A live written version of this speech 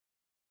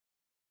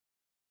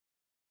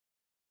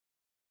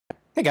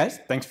Hey guys,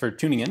 thanks for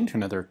tuning in to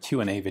another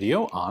Q&A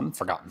video on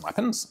Forgotten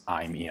Weapons.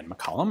 I'm Ian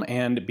McCollum,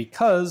 and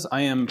because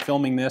I am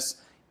filming this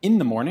in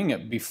the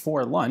morning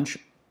before lunch,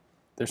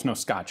 there's no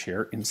scotch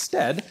here.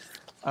 Instead,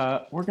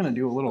 we're going to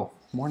do a little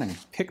morning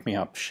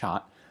pick-me-up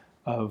shot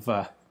of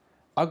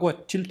Agua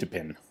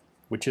Chiltepin,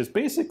 which is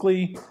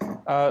basically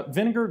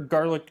vinegar,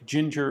 garlic,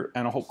 ginger,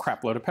 and a whole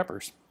crap load of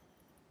peppers.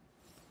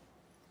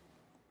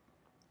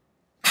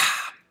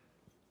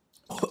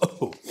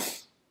 Oh.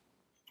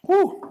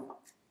 Whew.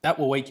 That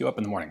will wake you up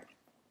in the morning.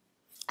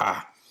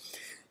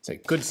 It's a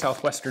good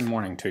southwestern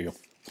morning to you.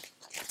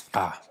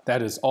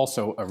 That is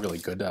also a really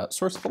good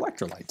source of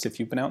electrolytes if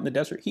you've been out in the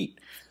desert heat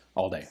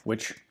all day,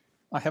 which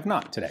I have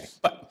not today.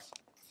 But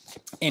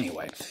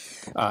anyway,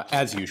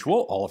 as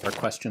usual, all of our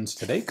questions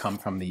today come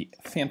from the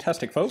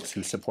fantastic folks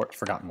who support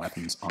Forgotten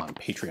Weapons on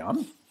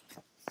Patreon.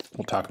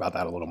 We'll talk about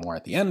that a little more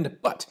at the end,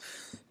 but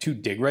to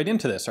dig right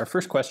into this, our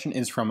first question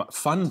is from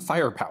Fun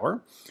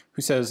Firepower,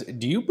 who says,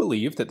 do you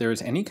believe that there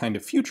is any kind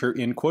of future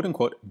in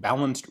quote-unquote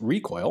balanced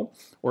recoil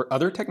or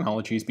other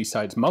technologies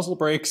besides muzzle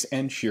brakes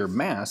and sheer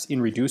mass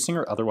in reducing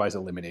or otherwise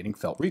eliminating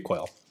felt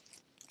recoil?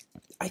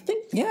 I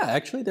think, yeah,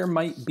 actually there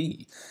might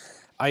be.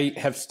 I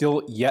have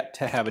still yet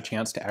to have a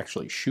chance to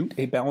actually shoot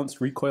a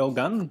balanced recoil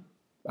gun.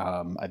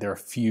 There are a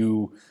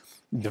few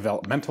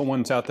developmental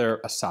ones out there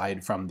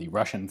aside from the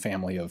Russian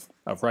family of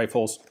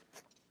rifles.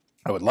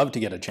 I would love to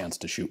get a chance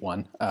to shoot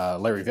one.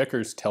 Larry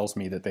Vickers tells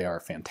me that they are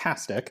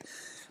fantastic,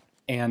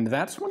 and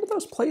that's one of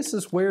those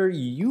places where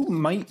you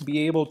might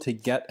be able to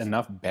get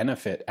enough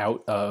benefit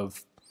out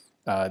of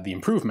the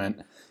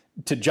improvement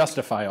to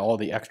justify all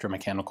the extra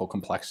mechanical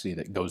complexity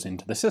that goes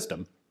into the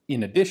system.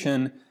 In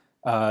addition,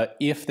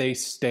 if they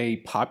stay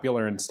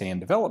popular and stay in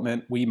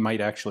development, we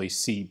might actually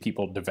see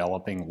people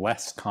developing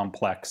less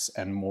complex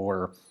and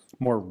more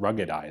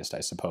ruggedized, I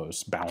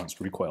suppose, balanced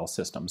recoil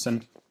systems.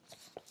 And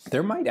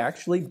there might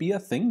actually be a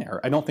thing there.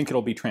 I don't think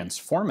it'll be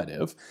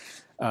transformative,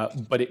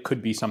 but it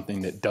could be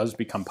something that does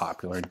become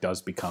popular and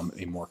does become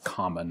a more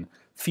common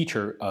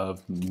feature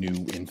of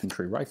new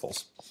infantry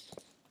rifles.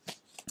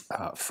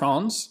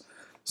 Franz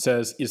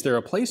says, is there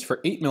a place for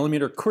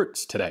 8mm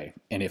Kurz today?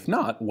 And if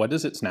not, what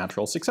is its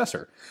natural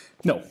successor?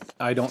 No,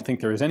 I don't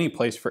think there is any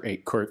place for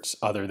 8 Kurz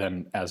other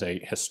than as a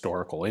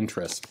historical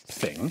interest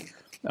thing.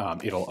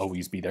 It'll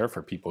always be there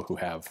for people who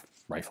have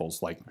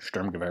rifles like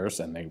Sturmgewehrs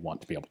and they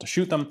want to be able to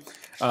shoot them.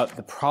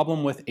 The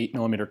problem with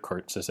 8mm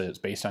Kurz is that it's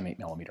based on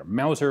 8mm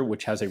Mauser,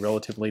 which has a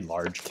relatively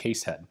large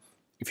case head.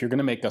 If you're going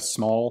to make a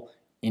small,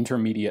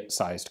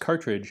 intermediate-sized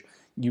cartridge,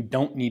 you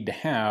don't need to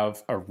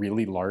have a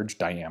really large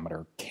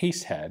diameter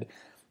case head.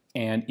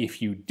 And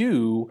if you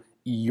do,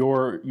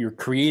 you're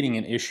creating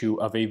an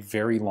issue of a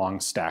very long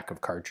stack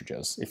of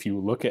cartridges. If you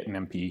look at an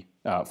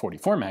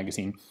MP44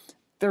 magazine,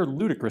 they're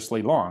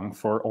ludicrously long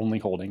for only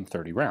holding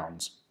 30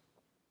 rounds.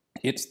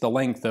 It's the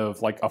length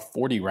of like a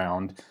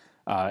 40-round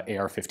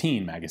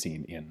AR-15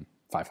 magazine in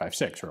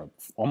 5.56, or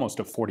almost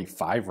a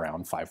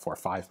 45-round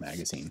 5.45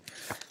 magazine.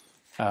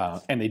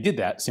 And they did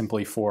that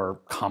simply for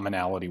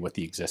commonality with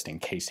the existing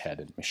case head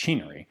and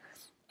machinery.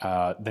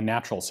 The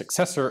natural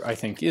successor, I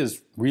think,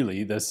 is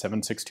really the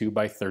 7.62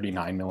 by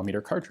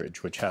 39mm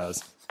cartridge, which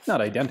has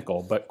not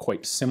identical, but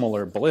quite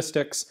similar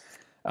ballistics,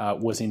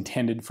 was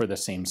intended for the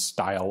same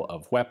style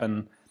of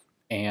weapon,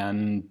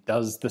 and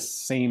does the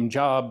same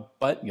job,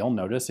 but you'll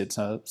notice it's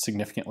a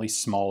significantly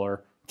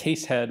smaller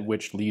case head,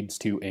 which leads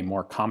to a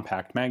more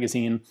compact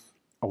magazine,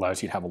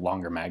 allows you to have a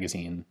longer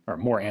magazine, or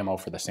more ammo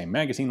for the same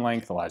magazine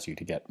length, allows you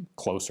to get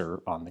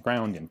closer on the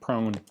ground and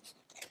prone.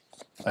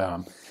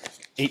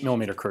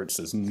 8mm Kurz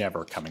is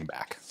never coming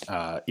back.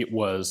 It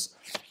was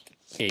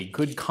a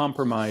good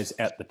compromise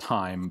at the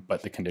time,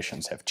 but the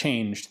conditions have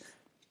changed,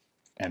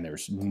 and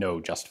there's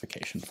no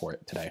justification for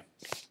it today.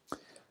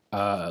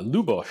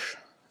 Lubosh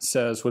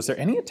says, was there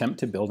any attempt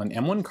to build an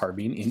M1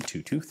 Carbine in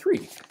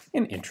 223?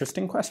 An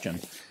interesting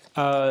question.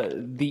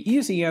 The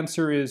easy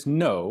answer is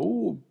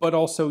no, but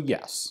also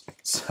yes.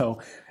 So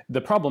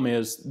the problem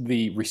is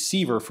the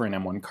receiver for an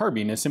M1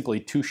 Carbine is simply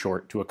too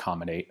short to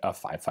accommodate a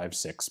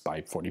 5.56 by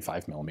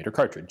 45mm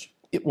cartridge.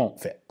 It won't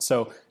fit.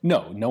 So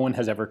no one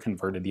has ever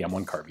converted the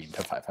M1 Carbine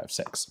to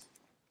 5.56.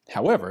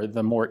 However,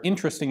 the more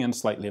interesting and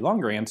slightly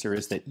longer answer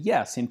is that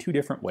yes, in two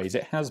different ways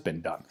it has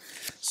been done.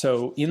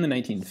 So in the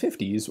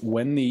 1950s,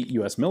 when the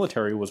US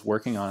military was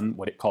working on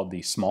what it called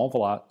the small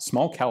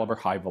caliber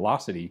high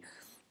velocity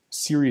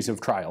series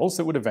of trials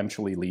that would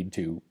eventually lead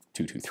to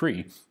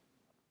 223,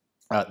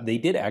 they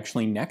did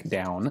actually neck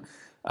down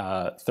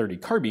 30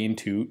 carbine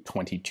to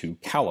 22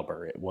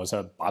 caliber. It was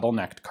a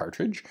bottlenecked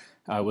cartridge.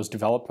 It was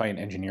developed by an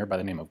engineer by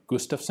the name of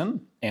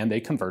Gustafsson, and they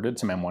converted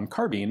some M1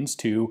 carbines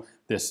to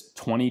this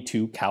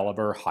 22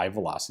 caliber high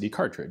velocity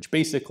cartridge.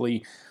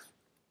 Basically,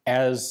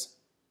 as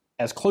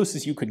close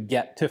as you could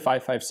get to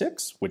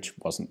 5.56, which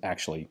wasn't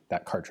actually,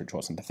 that cartridge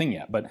wasn't a thing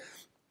yet, but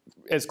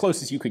as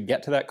close as you could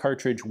get to that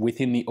cartridge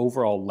within the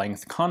overall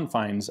length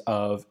confines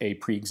of a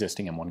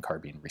pre-existing M1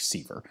 carbine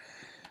receiver.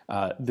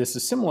 This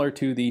is similar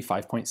to the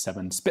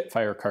 5.7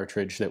 Spitfire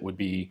cartridge that would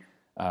be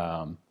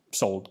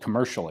sold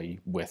commercially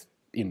with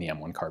in the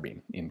M1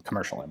 carbine, in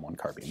commercial M1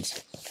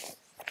 carbines.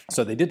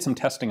 So they did some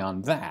testing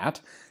on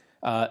that.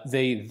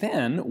 They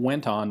then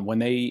went on, when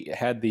they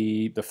had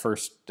the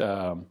first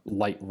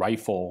light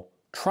rifle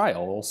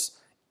trials,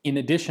 in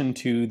addition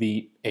to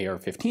the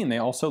AR-15, they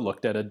also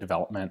looked at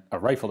a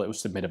rifle that was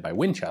submitted by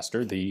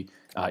Winchester, the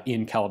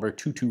in caliber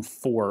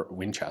 224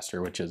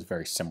 Winchester, which is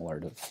very similar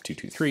to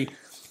 223.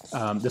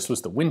 This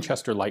was the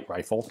Winchester light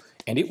rifle,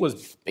 and it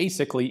was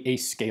basically a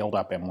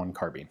scaled-up M1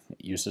 carbine.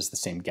 It uses the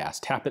same gas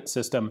tappet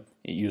system.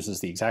 It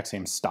uses the exact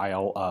same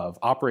style of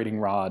operating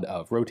rod,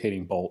 of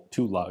rotating bolt,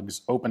 2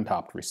 lugs,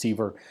 open-topped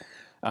receiver.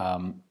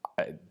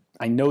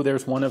 I know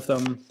there's one of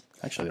them.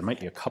 Actually, there might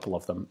be a couple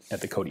of them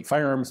at the Cody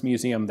Firearms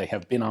Museum. They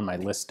have been on my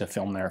list to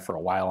film there for a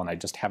while, and I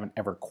just haven't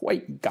ever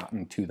quite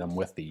gotten to them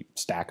with the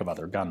stack of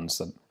other guns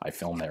that I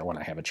film there when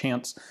I have a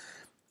chance.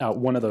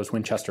 One of those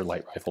Winchester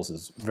light rifles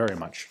is very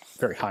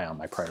high on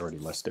my priority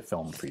list to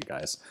film for you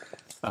guys.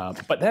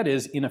 But that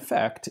is, in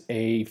effect,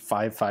 a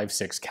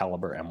 5.56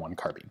 caliber M1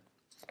 carbine.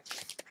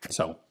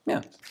 So, yeah,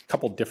 a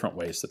couple different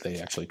ways that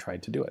they actually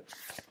tried to do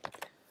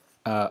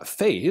it.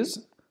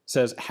 Phase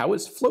says, how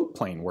is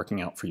Floatplane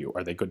working out for you?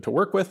 Are they good to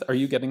work with? Are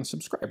you getting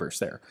subscribers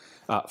there?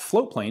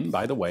 Floatplane,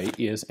 by the way,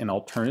 is an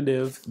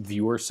alternative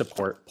viewer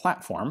support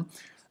platform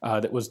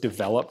that was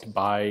developed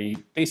by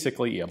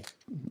basically a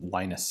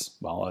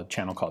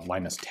channel called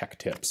Linus Tech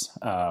Tips,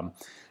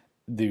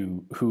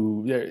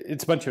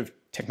 it's a bunch of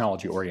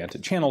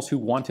technology-oriented channels who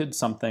wanted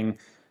something,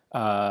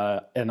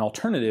 an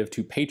alternative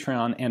to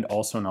Patreon and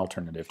also an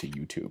alternative to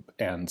YouTube.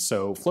 And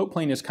so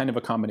Floatplane is kind of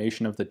a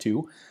combination of the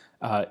two.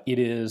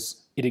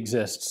 It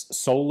exists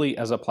solely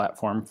as a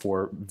platform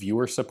for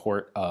viewer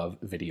support of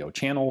video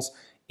channels.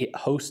 It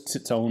hosts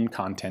its own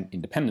content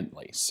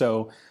independently.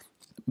 So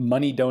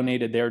money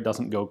donated there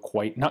doesn't go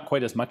not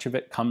quite as much of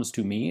it comes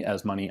to me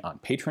as money on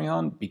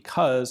Patreon,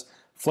 because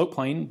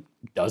Floatplane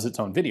does its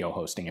own video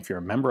hosting. If you're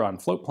a member on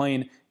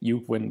Floatplane,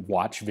 you can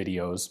watch my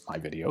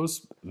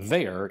videos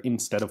there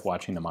instead of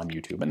watching them on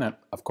YouTube. And that,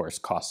 of course,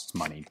 costs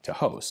money to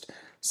host.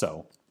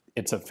 So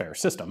it's a fair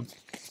system.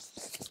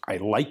 I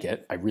like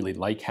it. I really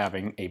like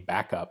having a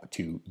backup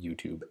to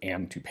YouTube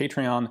and to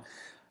Patreon.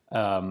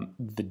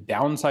 The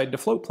downside to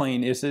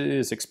Floatplane is it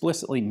is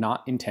explicitly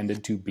not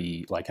intended to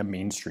be like a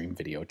mainstream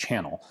video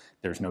channel.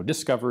 There's no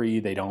discovery.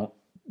 There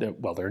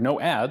are no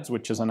ads,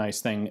 which is a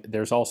nice thing.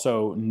 There's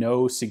also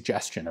no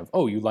suggestion of,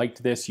 oh, you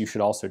liked this, you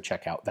should also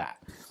check out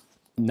that.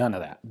 None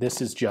of that.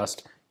 This is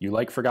just, you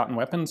like Forgotten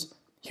Weapons?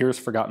 Here's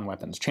Forgotten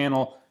Weapons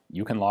channel.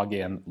 You can log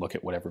in, look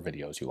at whatever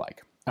videos you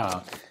like.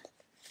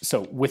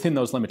 So within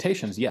those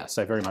limitations, yes,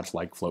 I very much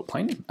like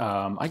Floatplane.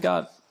 I've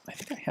got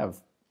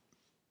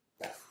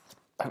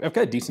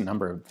a decent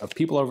number of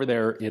people over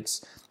there.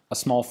 It's a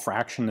small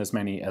fraction as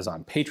many as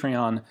on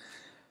Patreon.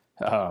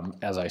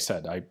 As I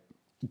said,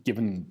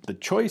 given the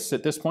choice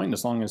at this point,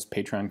 as long as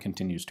Patreon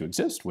continues to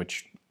exist,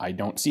 which I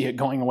don't see it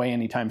going away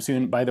anytime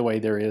soon. By the way,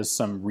 there is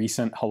some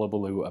recent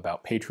hullabaloo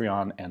about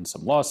Patreon and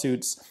some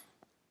lawsuits.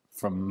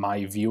 From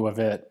my view of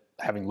it,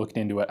 having looked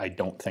into it, I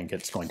don't think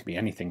it's going to be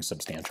anything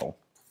substantial.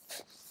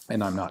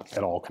 And I'm not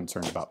at all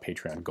concerned about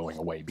Patreon going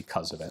away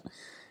because of it.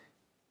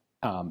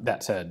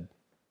 That said,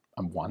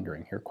 I'm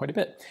wandering here quite a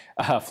bit.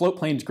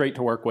 Floatplane's great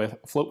to work with.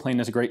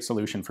 Floatplane is a great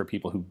solution for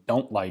people who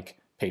don't like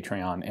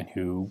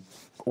Patreon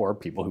or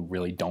people who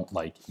really don't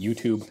like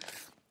YouTube.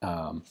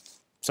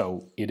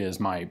 So it is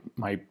my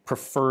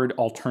preferred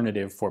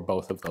alternative for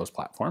both of those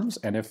platforms.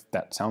 And if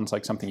that sounds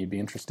like something you'd be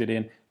interested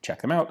in,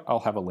 check them out. I'll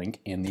have a link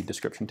in the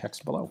description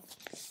text below.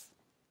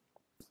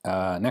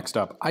 Next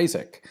up,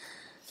 Isaac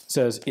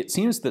says, it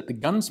seems that the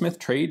gunsmith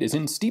trade is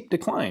in steep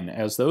decline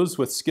as those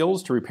with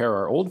skills to repair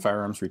our old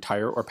firearms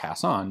retire or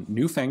pass on.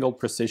 Newfangled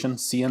precision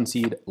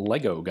CNC'd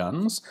Lego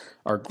guns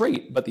are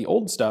great, but the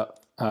old stuff,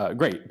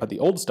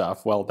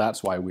 well,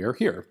 that's why we are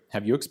here.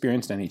 Have you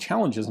experienced any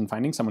challenges in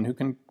finding someone who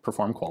can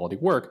perform quality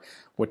work?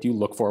 What do you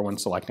look for when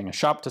selecting a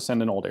shop to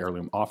send an old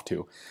heirloom off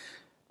to?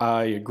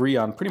 I agree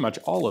on pretty much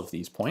all of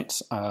these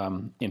points.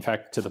 In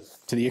fact,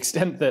 to the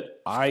extent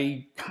that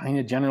I kind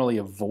of generally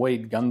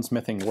avoid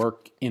gunsmithing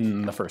work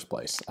in the first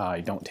place.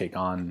 I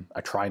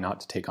try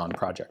not to take on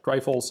project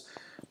rifles.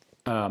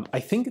 I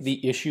think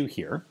the issue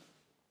here,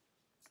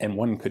 and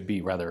one could be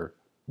rather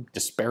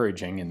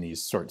disparaging in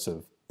these sorts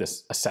of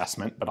this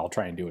assessment, but I'll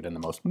try and do it in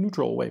the most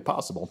neutral way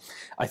possible.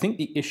 I think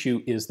the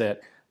issue is that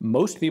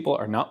most people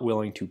are not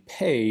willing to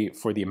pay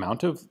for the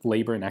amount of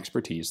labor and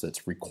expertise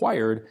that's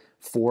required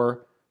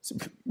for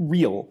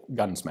real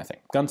gunsmithing.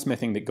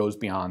 Gunsmithing that goes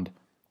beyond,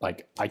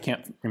 like, I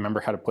can't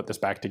remember how to put this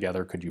back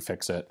together, could you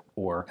fix it?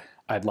 Or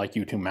I'd like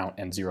you to mount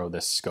and zero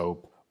this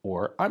scope.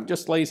 Or I'm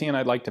just lazy and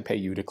I'd like to pay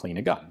you to clean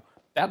a gun.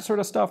 That sort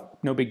of stuff,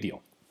 no big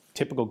deal.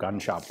 Typical gun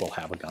shop will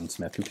have a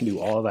gunsmith who can do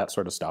all of that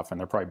sort of stuff, and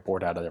they're probably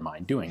bored out of their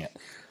mind doing it.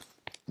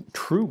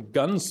 True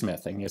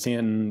gunsmithing is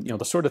in,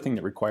 the sort of thing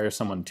that requires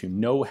someone to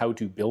know how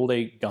to build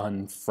a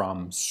gun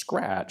from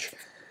scratch.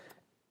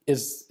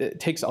 It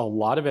takes a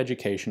lot of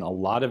education, a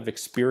lot of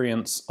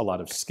experience, a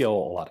lot of skill,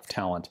 a lot of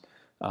talent,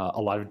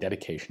 a lot of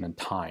dedication and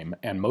time.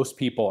 And most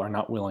people are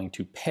not willing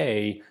to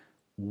pay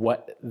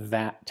what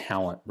that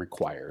talent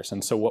requires.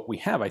 And so what we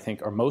have, I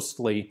think, are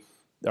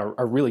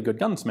really good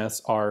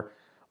gunsmiths are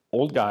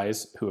old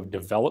guys who have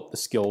developed the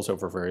skills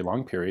over a very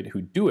long period,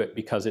 who do it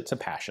because it's a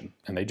passion,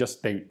 and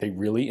they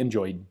really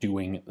enjoy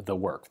doing the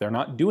work. They're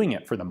not doing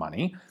it for the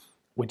money,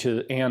 which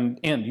is and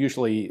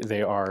usually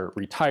they are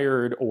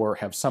retired or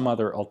have some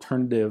other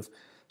alternative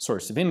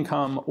source of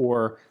income,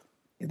 or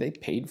they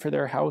paid for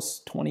their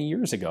house 20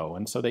 years ago,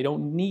 and so they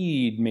don't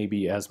need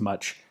maybe as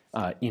much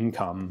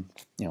income.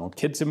 You know,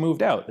 kids have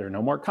moved out, there are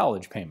no more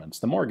college payments,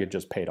 the mortgage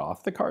is paid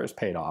off, the car is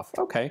paid off.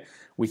 Okay,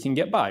 we can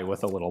get by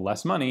with a little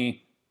less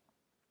money,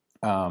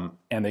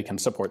 and they can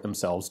support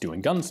themselves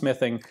doing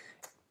gunsmithing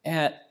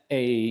at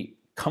a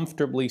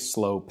comfortably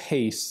slow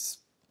pace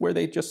where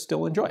they just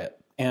still enjoy it.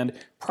 And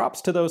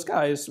props to those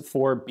guys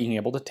for being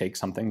able to take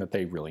something that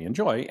they really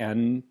enjoy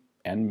and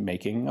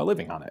making a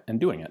living on it and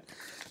doing it.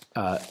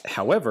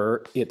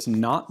 However, it's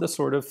not the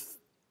sort of,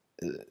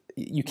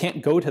 you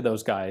can't go to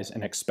those guys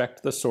and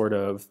expect the sort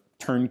of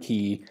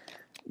turnkey,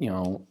 you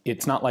know,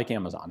 it's not like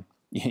Amazon.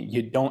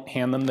 You don't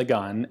hand them the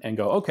gun and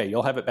go, okay,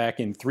 you'll have it back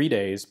in 3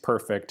 days,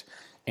 perfect,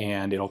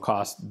 and it'll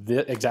cost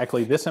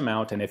exactly this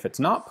amount, and if it's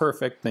not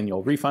perfect, then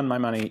you'll refund my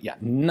money. Yeah,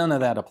 none of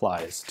that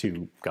applies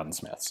to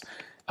gunsmiths.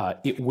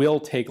 It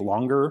will take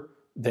longer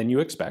than you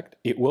expect.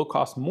 It will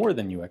cost more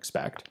than you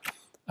expect.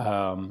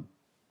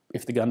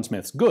 If the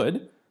gunsmith's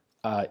good,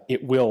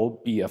 it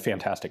will be a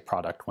fantastic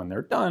product when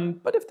they're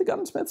done, but if the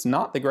gunsmith's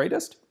not the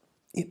greatest,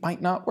 it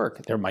might not work.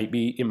 It might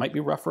be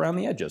rough around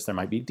the edges. There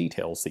might be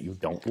details that you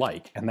don't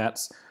like, and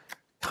that's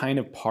kind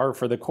of par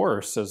for the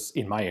course, as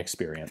in my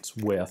experience,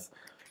 with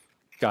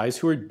guys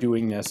who are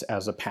doing this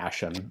as a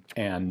passion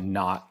and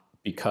not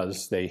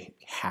because they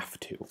have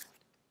to.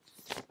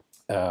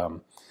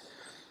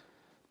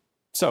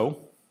 So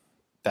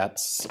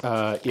that's,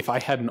 if I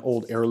had an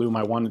old heirloom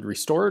I wanted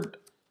restored,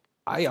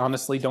 I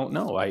honestly don't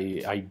know.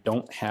 I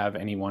don't have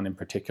anyone in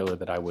particular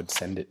that I would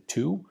send it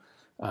to.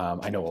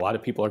 I know a lot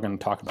of people are going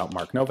to talk about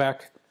Mark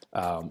Novak,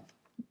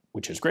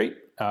 which is great.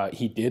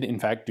 He did, in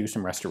fact, do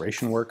some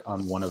restoration work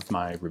on one of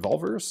my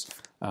revolvers.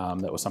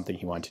 That was something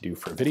he wanted to do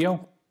for a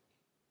video.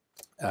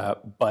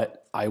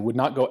 But I would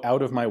not go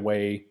out of my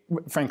way.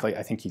 Frankly,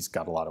 I think he's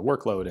got a lot of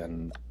workload,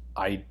 and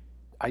I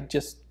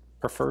just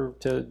prefer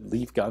to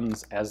leave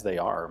guns as they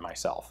are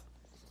myself.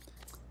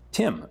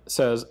 Tim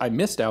says, I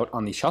missed out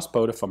on the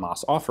Chassepot to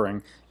FAMAS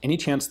offering. Any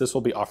chance this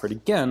will be offered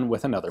again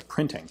with another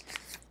printing?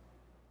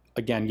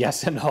 Again,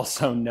 yes and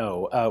also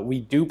no. We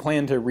do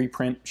plan to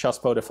reprint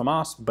Chassepot to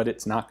FAMAS, but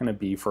it's not going to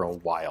be for a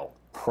while,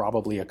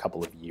 probably a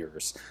couple of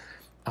years.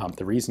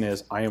 The reason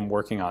is I am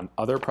working on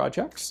other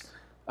projects.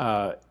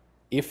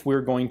 If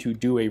we're going to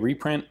do a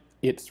reprint,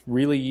 it's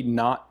really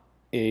not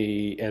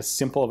as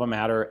simple of a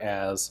matter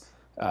as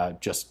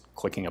just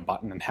clicking a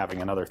button and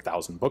having another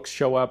 1,000 books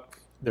show up.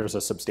 There's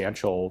a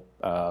substantial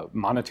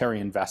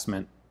monetary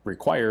investment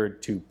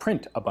required to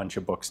print a bunch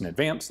of books in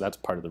advance. That's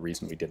part of the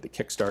reason we did the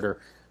Kickstarter,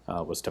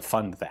 was to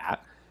fund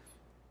that.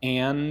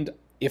 And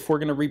if we're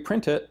going to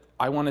reprint it,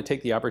 I want to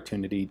take the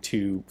opportunity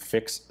to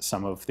fix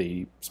some of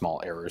the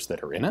small errors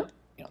that are in it.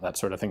 You know, that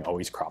sort of thing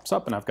always crops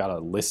up, and I've got a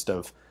list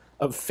of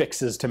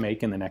fixes to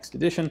make in the next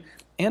edition.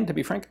 And to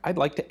be frank, I'd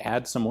like to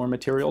add some more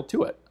material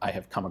to it. I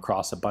have come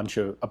across a bunch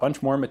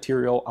more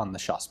material on the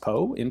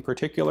Chassepot in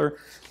particular,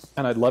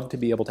 and I'd love to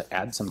be able to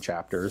add some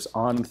chapters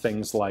on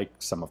things like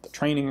some of the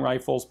training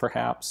rifles,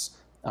 perhaps,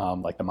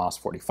 like the MOS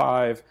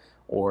 45,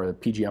 or the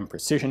PGM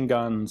precision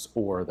guns,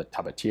 or the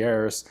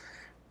tabatières.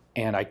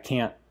 And I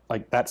can't,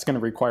 like, that's going to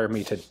require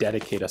me to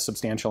dedicate a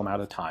substantial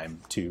amount of time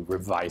to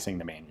revising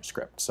the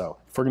manuscript. So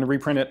if we're going to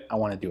reprint it, I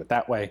want to do it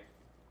that way.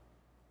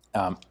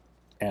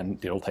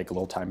 And it'll take a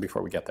little time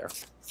before we get there.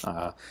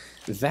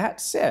 That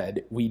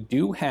said, we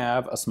do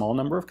have a small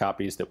number of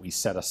copies that we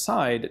set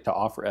aside to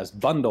offer as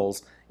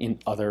bundles in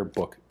other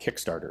book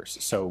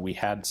Kickstarters. So we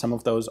had some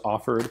of those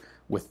offered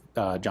with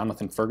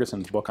Jonathan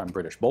Ferguson's book on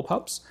British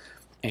bullpups.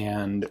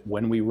 And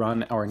when we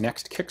run our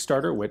next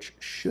Kickstarter, which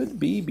should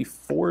be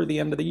before the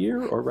end of the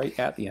year or right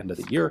at the end of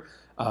the year,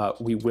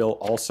 we will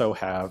also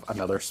have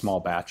another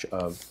small batch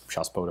of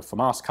Chassepot to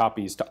FAMAS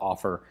copies to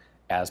offer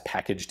as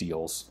package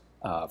deals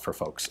for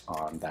folks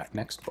on that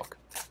next book.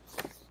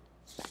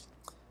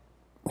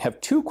 We have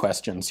two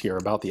questions here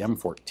about the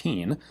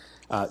M14.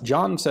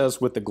 John says,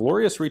 with the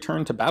glorious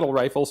return to battle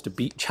rifles to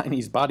beat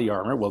Chinese body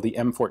armor, will the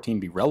M14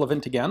 be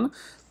relevant again?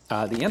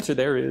 The answer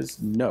there is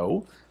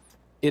no.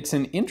 It's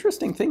an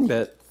interesting thing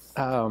that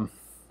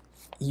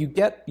you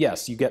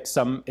get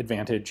some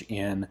advantage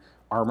in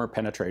armor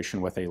penetration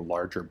with a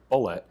larger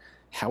bullet.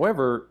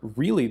 However,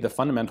 really the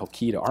fundamental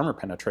key to armor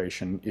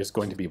penetration is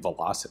going to be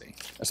velocity,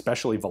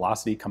 especially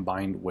velocity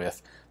combined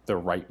with the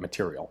right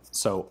material.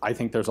 So I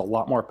think there's a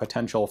lot more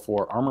potential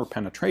for armor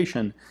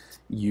penetration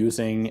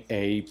using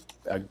a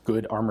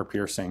good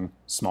armor-piercing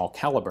small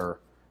caliber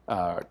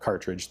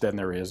cartridge than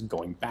there is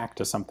going back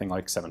to something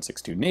like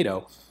 7.62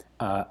 NATO.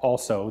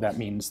 Also, that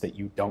means that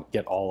you don't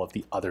get all of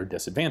the other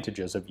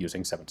disadvantages of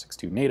using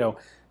 7.62 NATO.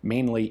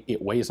 Mainly,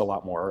 it weighs a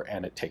lot more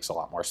and it takes a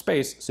lot more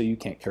space, so you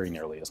can't carry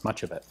nearly as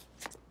much of it.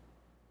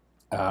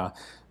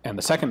 And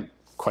the second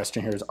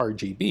question here is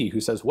RGB, who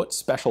says, what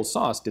special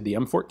sauce did the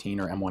M14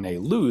 or M1A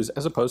lose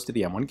as opposed to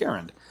the M1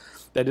 Garand?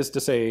 That is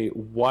to say,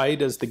 why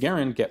does the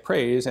Garand get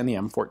praise and the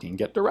M14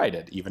 get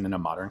derided, even in a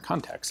modern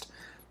context?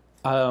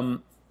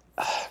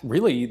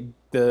 Really,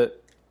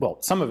 well,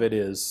 some of it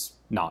is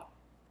not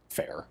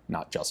fair,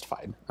 not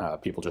justified.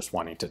 People just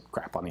wanting to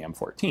crap on the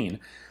M14.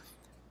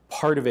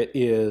 Part of it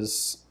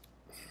is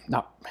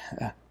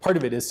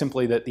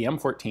simply that the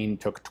M14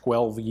 took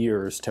 12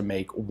 years to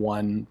make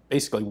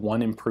basically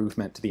one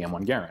improvement to the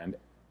M1 Garand,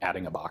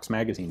 adding a box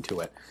magazine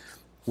to it,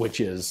 which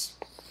is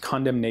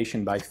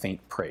condemnation by faint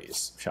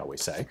praise, shall we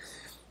say.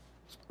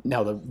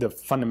 Now,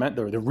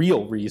 the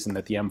real reason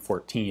that the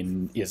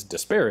M14 is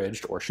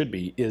disparaged, or should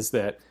be, is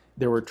that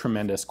there were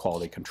tremendous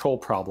quality control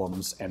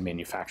problems and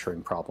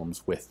manufacturing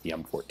problems with the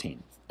M14.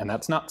 And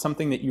that's not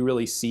something that you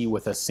really see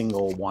with a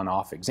single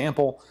one-off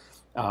example.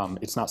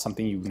 It's not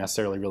something you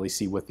necessarily really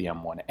see with the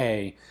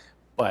M1A,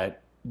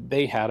 but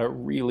they had a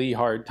really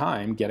hard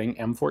time getting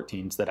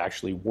M14s that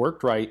actually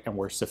worked right and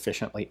were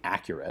sufficiently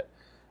accurate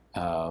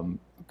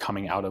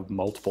coming out of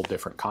multiple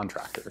different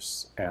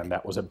contractors. And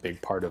that was a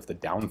big part of the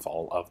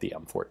downfall of the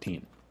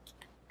M14.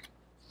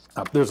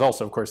 There's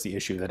also, of course, the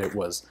issue that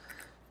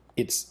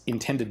its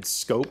intended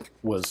scope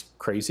was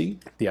crazy.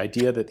 The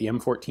idea that the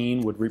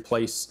M14 would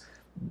replace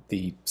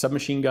the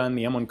submachine gun,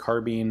 the M1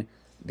 Carbine,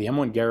 the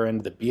M1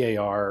 Garand, the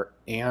BAR,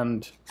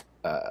 and,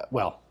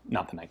 well,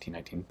 not the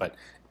 1919, but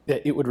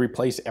it would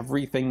replace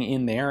everything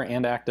in there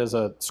and act as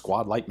a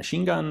squad light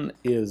machine gun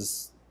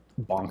is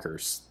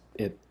bonkers.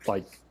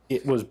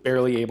 It was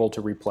barely able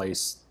to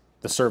replace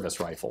the service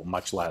rifle,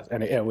 much less,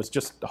 and it was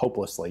just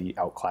hopelessly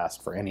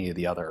outclassed for any of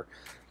the other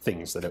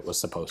things that it was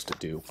supposed to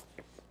do.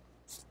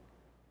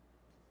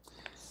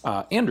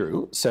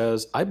 Andrew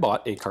says, I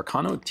bought a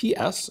Carcano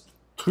TS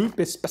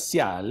Truppe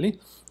Speciali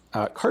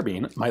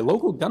carbine. My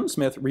local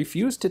gunsmith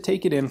refused to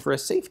take it in for a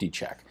safety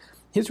check.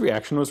 His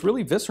reaction was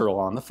really visceral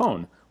on the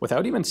phone.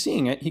 Without even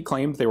seeing it, he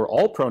claimed they were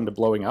all prone to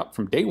blowing up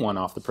from day one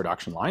off the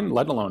production line,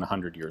 let alone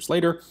 100 years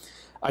later.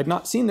 I'd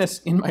not seen this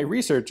in my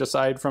research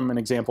aside from an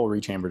example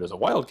rechambered as a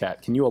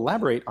Wildcat. Can you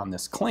elaborate on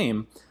this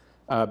claim?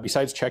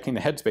 Besides checking the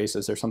headspace,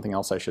 is there something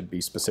else I should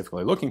be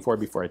specifically looking for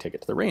before I take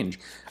it to the range?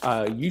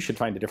 You should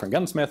find a different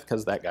gunsmith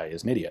because that guy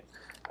is an idiot.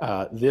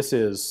 This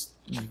is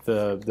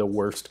the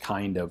worst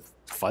kind of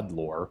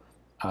fuddlore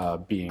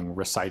being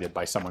recited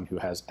by someone who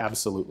has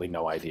absolutely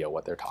no idea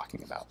what they're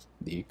talking about.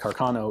 The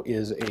Carcano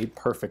is a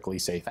perfectly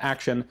safe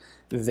action.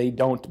 They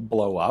don't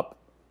blow up,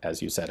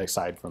 as you said,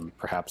 aside from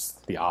perhaps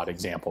the odd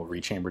example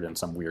rechambered in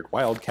some weird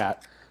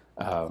Wildcat.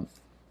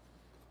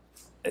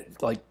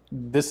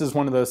 This is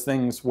one of those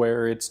things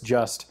where it's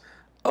just,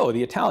 oh,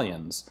 the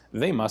Italians,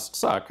 they must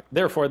suck,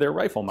 therefore their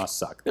rifle must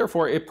suck,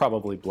 therefore it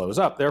probably blows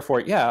up, therefore,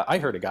 yeah, I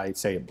heard a guy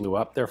say it blew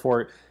up,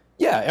 therefore,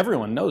 yeah,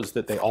 everyone knows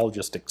that they all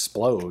just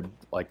explode,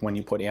 like when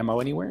you put ammo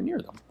anywhere near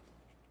them.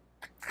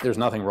 There's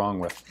nothing wrong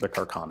with the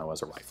Carcano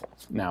as a rifle.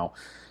 Now,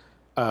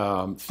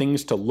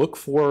 things to look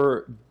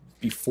for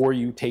before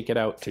you take it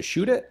out to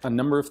shoot it, a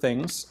number of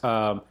things.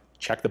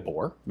 Check the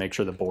bore, make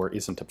sure the bore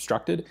isn't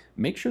obstructed,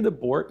 make sure the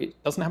bore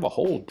doesn't have a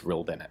hole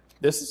drilled in it.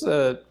 This is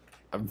a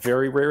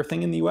very rare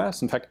thing in the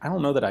US. In fact, I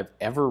don't know that I've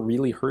ever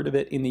really heard of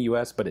it in the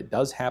US, but it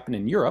does happen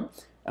in Europe,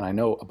 and I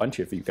know a bunch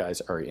of you guys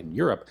are in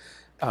Europe.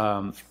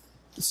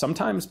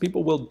 Sometimes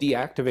people will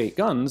deactivate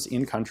guns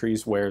in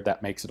countries where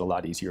that makes it a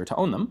lot easier to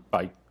own them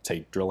by,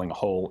 say, drilling a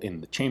hole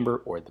in the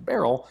chamber or the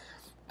barrel,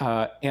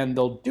 and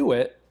they'll do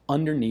it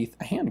underneath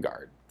a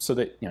handguard so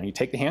that you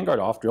take the handguard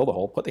off, drill the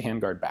hole, put the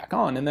handguard back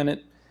on, and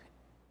then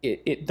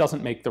it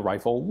doesn't make the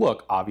rifle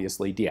look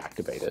obviously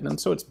deactivated, and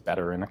so it's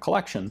better in a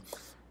collection.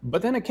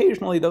 But then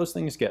occasionally those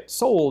things get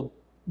sold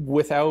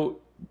without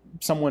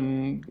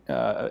someone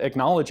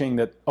acknowledging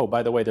that, oh,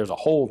 by the way, there's a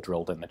hole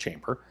drilled in the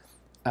chamber.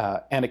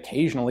 And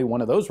occasionally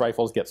one of those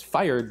rifles gets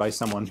fired by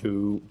someone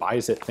who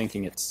buys it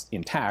thinking it's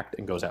intact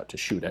and goes out to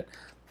shoot it.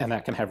 And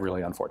that can have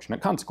really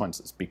unfortunate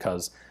consequences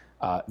because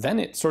then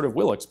it sort of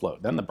will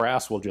explode. Then the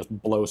brass will just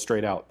blow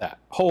straight out that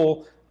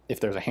hole. If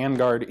there's a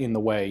handguard in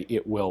the way,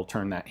 it will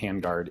turn that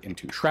handguard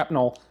into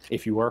shrapnel.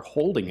 If you are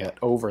holding it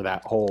over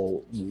that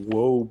hole,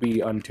 woe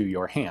be unto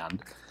your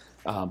hand.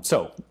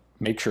 So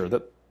make sure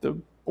that the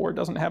bore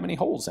doesn't have any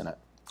holes in it.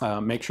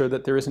 Make sure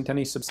that there isn't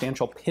any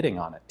substantial pitting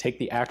on it. Take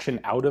the action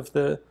out of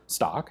the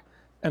stock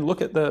and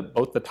look at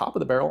both the top of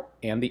the barrel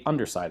and the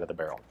underside of the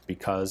barrel,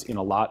 because in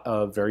a lot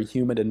of very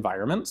humid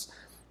environments,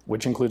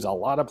 which includes a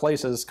lot of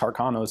places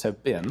Carcanos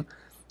have been,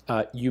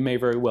 you may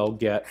very well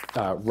get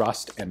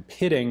rust and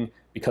pitting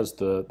because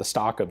the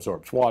stock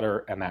absorbs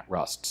water and that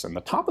rusts. And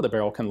the top of the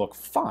barrel can look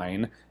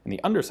fine, and the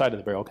underside of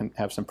the barrel can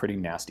have some pretty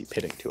nasty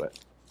pitting to it.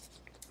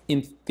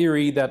 In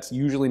theory, that's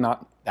usually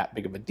not that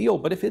big of a deal,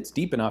 but if it's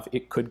deep enough,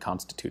 it could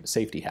constitute a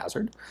safety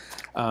hazard.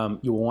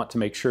 You will want to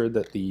make sure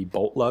that the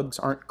bolt lugs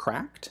aren't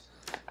cracked.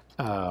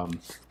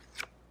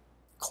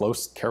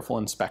 Close, careful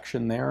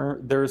inspection there.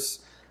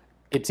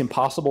 It's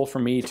impossible for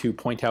me to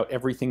point out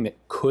everything that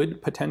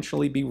could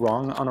potentially be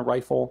wrong on a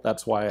rifle.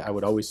 That's why I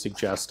would always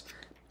suggest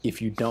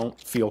if you don't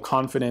feel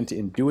confident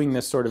in doing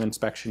this sort of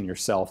inspection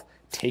yourself,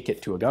 take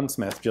it to a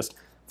gunsmith. Just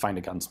find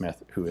a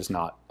gunsmith who is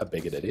not a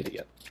bigoted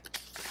idiot.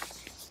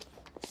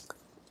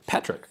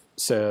 Patrick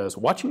says,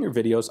 watching your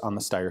videos on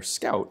the Steyr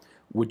Scout,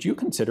 would you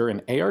consider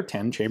an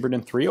AR-10 chambered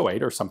in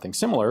 .308 or something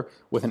similar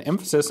with an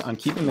emphasis on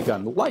keeping the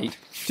gun light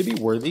to be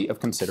worthy of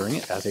considering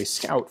it as a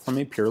Scout from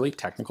a purely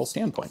technical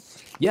standpoint?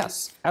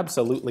 Yes,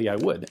 absolutely I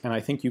would. And I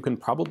think you can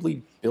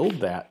probably build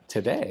that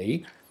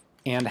today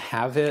and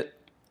have it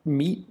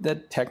meet the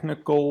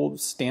technical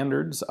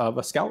standards of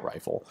a Scout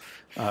rifle.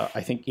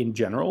 I think in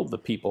general, the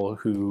people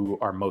who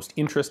are most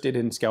interested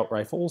in Scout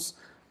rifles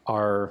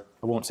are,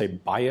 I won't say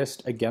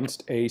biased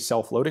against a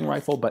self-loading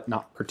rifle, but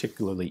not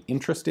particularly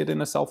interested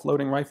in a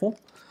self-loading rifle.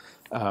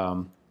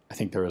 I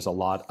think there is a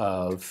lot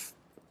of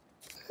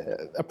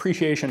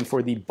appreciation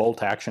for the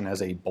bolt action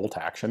as a bolt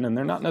action, and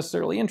they're not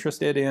necessarily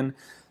interested in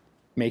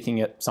making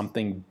it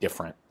something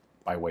different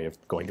by way of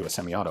going to a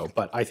semi-auto.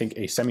 But I think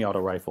a semi-auto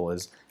rifle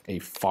is a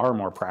far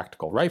more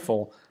practical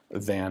rifle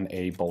than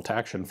a bolt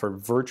action for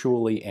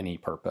virtually any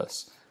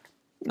purpose.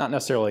 Not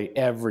necessarily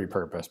every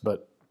purpose,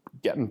 but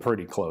getting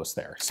pretty close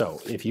there.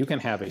 So if you can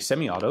have a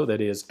semi-auto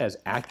that is as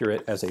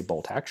accurate as a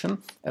bolt action,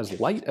 as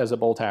light as a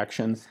bolt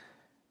action,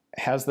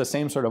 has the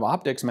same sort of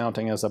optics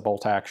mounting as a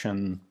bolt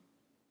action,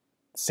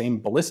 same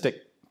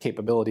ballistic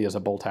capability as a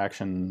bolt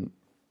action,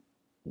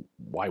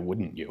 why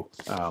wouldn't you?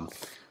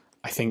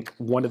 I think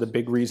one of the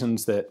big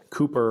reasons that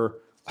Cooper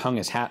hung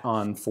his hat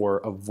on for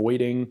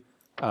avoiding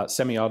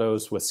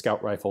semi-autos with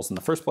Scout rifles in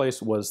the first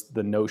place was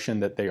the notion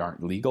that they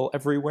aren't legal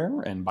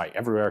everywhere. And by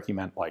everywhere, he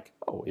meant like,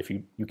 oh, if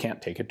you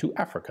can't take it to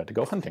Africa to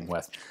go hunting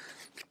with.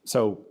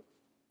 So,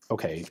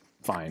 okay,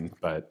 fine.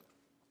 But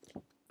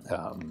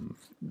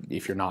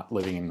if you're not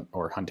living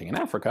or hunting in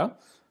Africa,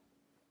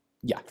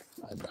 yeah,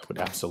 I would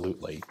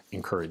absolutely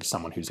encourage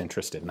someone who's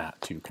interested in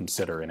that to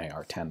consider an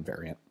AR-10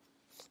 variant.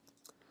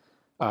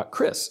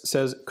 Chris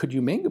says, could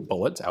you make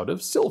bullets out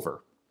of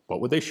silver? What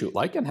would they shoot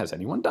like, and has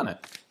anyone done it?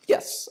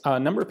 Yes, a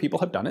number of people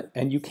have done it,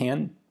 and you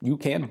can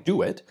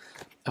do it.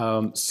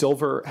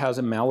 Silver has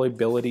a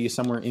malleability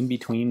somewhere in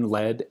between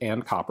lead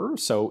and copper,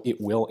 so it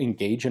will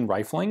engage in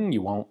rifling.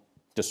 You won't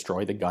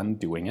destroy the gun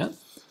doing it.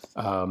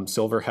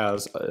 Silver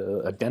has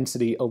a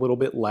density a little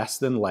bit less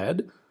than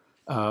lead,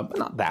 but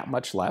not that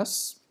much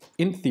less.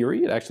 In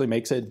theory, it actually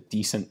makes a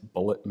decent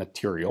bullet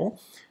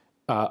material.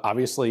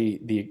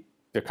 Obviously, there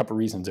are a couple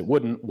reasons it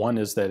wouldn't. One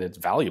is that it's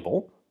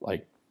valuable.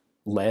 Like,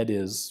 lead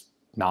is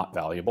not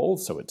valuable,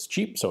 so it's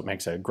cheap, so it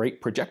makes a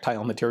great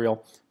projectile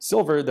material.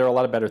 Silver, there are a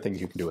lot of better things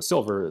you can do with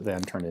silver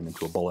than turn it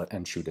into a bullet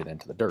and shoot it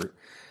into the dirt.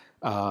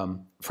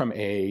 From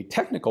a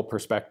technical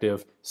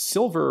perspective,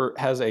 silver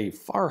has a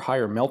far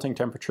higher melting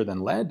temperature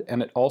than lead,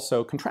 and it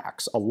also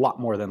contracts a lot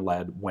more than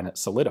lead when it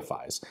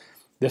solidifies.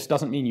 This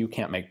doesn't mean you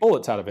can't make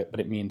bullets out of it, but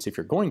it means if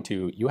you're going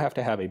to, you have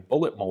to have a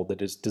bullet mold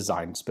that is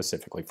designed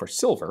specifically for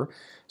silver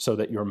so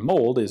that your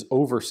mold is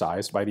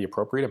oversized by the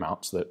appropriate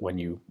amount so that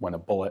when a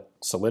bullet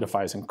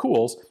solidifies and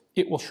cools,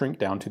 it will shrink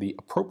down to the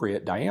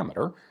appropriate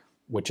diameter,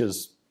 which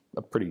is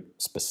a pretty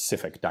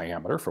specific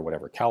diameter for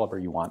whatever caliber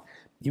you want.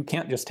 You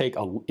can't just take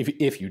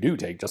if you do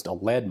take just a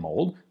lead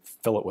mold,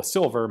 fill it with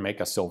silver, make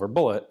a silver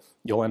bullet,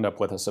 you'll end up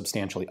with a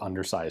substantially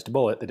undersized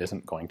bullet that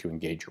isn't going to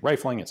engage your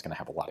rifling. It's going to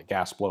have a lot of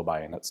gas blow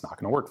by, and it's not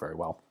going to work very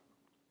well.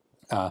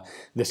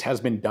 This has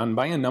been done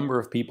by a number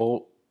of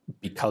people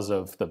because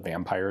of the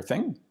vampire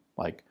thing.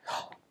 Like,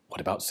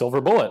 what about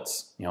silver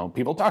bullets? You know,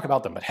 people talk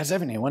about them, but has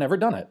anyone ever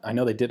done it? I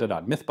know they did it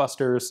on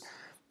Mythbusters,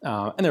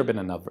 and there have been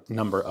a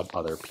number of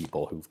other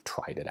people who've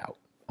tried it out.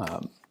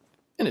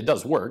 And it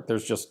does work.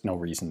 There's just no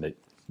reason that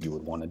you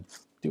would want to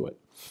do it.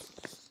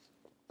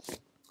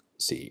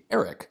 See,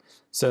 Eric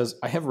says,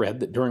 I have read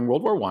that during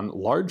World War I,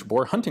 large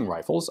bore hunting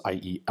rifles,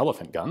 i.e.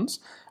 elephant guns,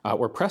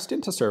 were pressed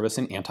into service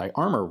in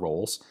anti-armor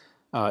roles,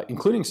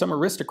 including some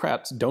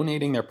aristocrats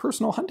donating their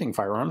personal hunting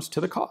firearms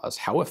to the cause.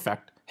 How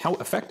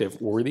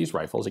effective were these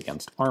rifles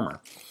against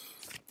armor?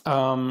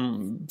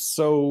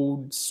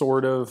 So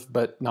sort of,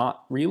 but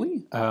not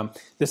really.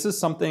 This is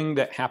something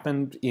that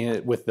happened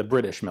with the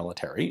British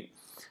military.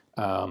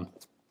 The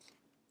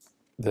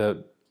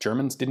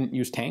Germans didn't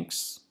use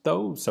tanks,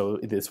 though, so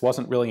this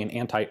wasn't really an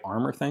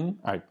anti-armor thing.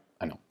 I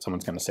know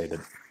someone's going to say that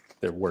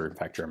there were, in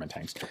fact, German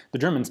tanks. The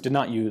Germans did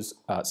not use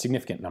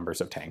significant numbers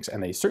of tanks,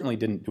 and they certainly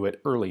didn't do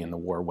it early in the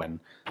war when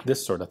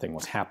this sort of thing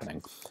was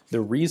happening.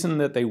 The reason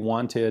that they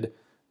wanted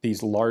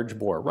these large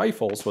bore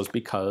rifles was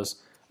because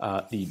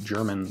the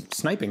German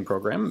sniping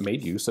program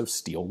made use of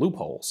steel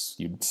loopholes.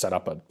 You'd set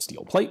up a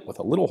steel plate with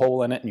a little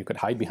hole in it, and you could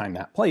hide behind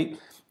that plate,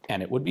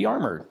 and it would be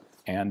armored,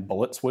 and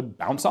bullets would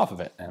bounce off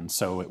of it, and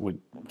so it would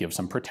give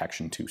some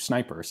protection to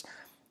snipers.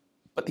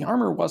 But the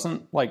armor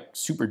wasn't like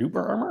super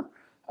duper armor,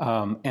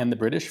 and the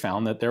British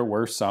found that there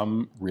were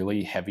some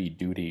really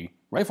heavy-duty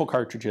rifle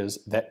cartridges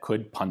that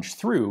could punch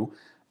through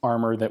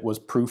armor that was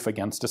proof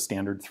against a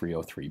standard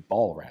 .303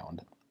 ball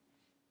round.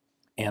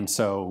 And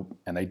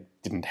they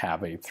didn't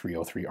have a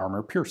 .303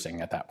 armor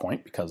piercing at that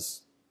point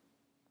because,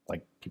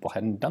 like, people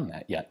hadn't done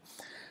that yet.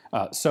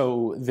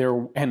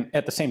 And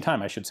at the same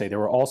time, I should say, there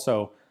were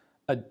also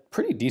a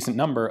pretty decent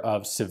number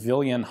of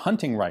civilian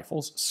hunting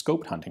rifles,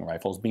 scoped hunting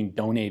rifles, being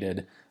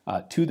donated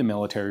to the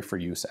military for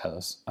use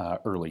as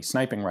early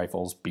sniping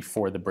rifles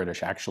before the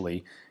British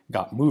actually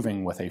got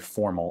moving with a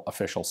formal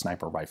official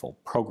sniper rifle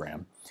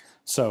program.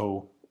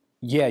 So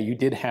yeah, you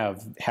did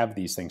have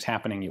these things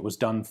happening. It was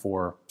done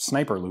for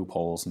sniper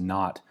loopholes,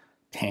 not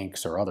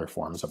tanks or other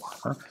forms of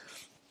armor.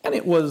 And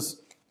it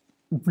was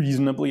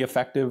reasonably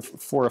effective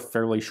for a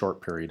fairly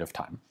short period of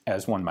time,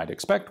 as one might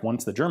expect.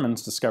 Once the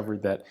Germans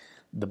discovered that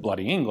the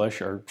bloody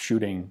English are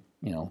shooting,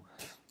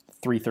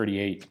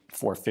 338,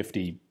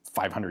 450,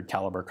 500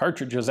 caliber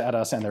cartridges at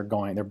us, and they're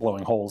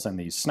blowing holes in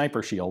these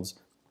sniper shields,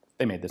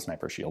 they made the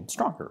sniper shield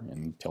stronger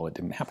until it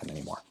didn't happen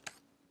anymore.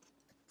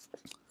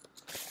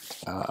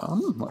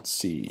 Let's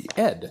see.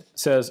 Ed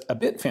says, a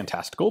bit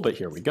fantastical, but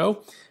here we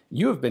go.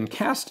 You have been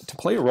cast to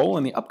play a role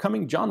in the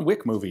upcoming John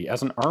Wick movie.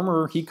 As an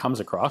armorer he comes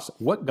across,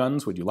 what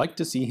guns would you like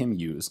to see him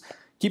use?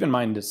 Keep in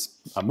mind, it's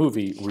a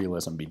movie,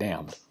 realism be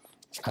damned.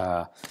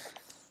 That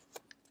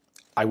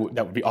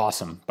would be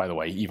awesome, by the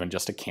way. Even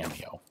just a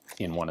cameo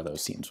in one of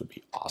those scenes would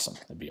be awesome.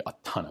 It'd be a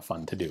ton of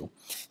fun to do.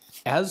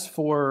 As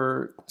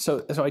for,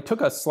 so I took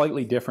a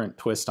slightly different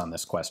twist on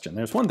this question.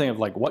 There's one thing of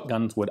like, what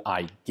guns would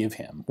I give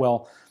him?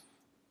 Well,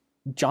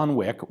 John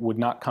Wick would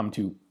not come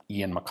to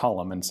Ian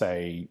McCollum and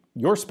say,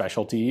 your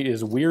specialty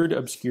is weird,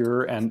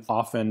 obscure, and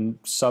often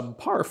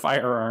subpar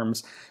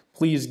firearms.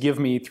 Please give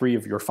me 3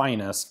 of your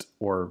finest,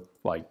 or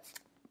like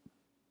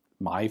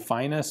my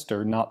finest,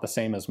 or not the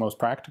same as most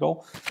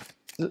practical.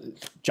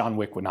 John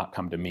Wick would not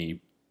come to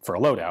me for a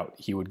loadout.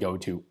 He would go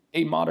to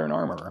a modern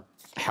armorer.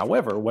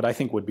 However, what I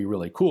think would be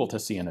really cool to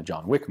see in a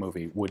John Wick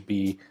movie would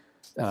be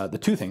the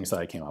 2 things that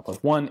I came up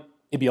with. One,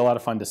 it'd be a lot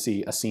of fun to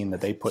see a scene that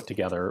they put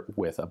together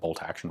with a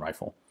bolt-action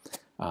rifle.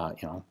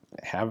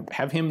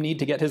 Have him need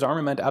to get his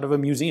armament out of a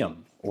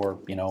museum, or,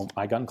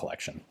 my gun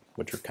collection,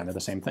 which are kind of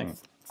the same thing.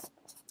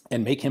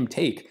 And make him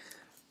take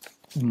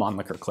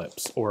Mannlicher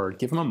clips, or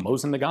give him a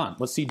Mosin Nagant.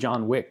 Let's see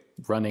John Wick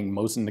running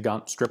Mosin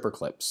Nagant stripper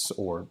clips,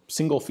 or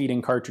single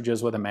feeding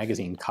cartridges with a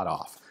magazine cut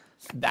off.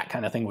 That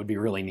kind of thing would be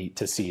really neat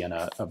to see in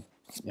a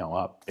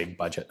big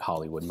budget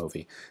Hollywood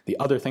movie. The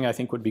other thing I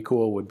think would be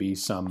cool would be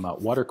some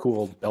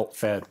water-cooled,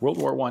 belt-fed World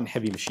War I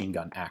heavy machine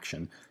gun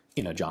action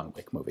in a John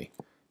Wick movie.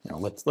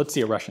 Let's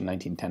see a Russian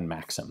 1910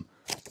 Maxim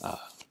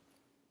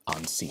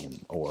on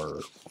scene, or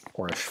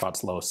a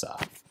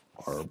Schwarzlosa,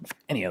 or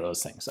any of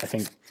those things. I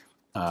think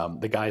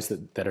the guys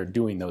that are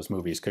doing those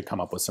movies could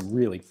come up with some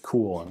really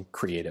cool and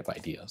creative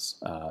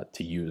ideas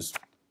to use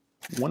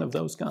one of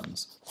those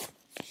guns.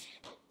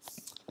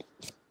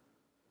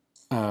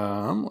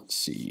 Let's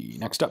see.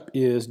 Next up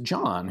is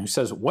John, who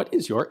says, what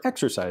is your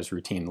exercise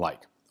routine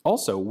like?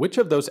 Also, which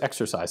of those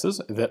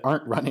exercises that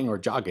aren't running or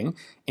jogging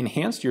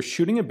enhanced your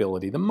shooting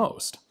ability the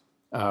most?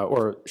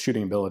 Or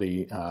shooting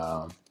ability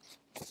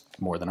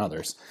more than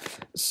others.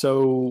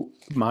 So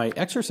my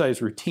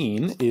exercise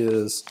routine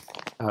is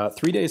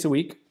 3 days a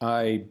week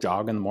I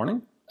jog in the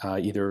morning,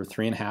 either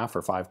 3.5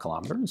 or 5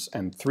 kilometers.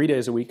 And 3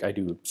 days a week I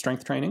do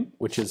strength training,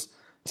 which is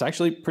it's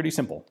actually pretty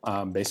simple.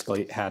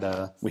 Basically,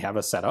 we have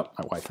a setup,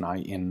 my wife and I,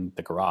 in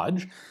the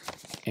garage,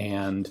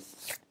 and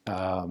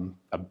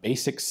a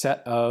basic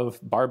set of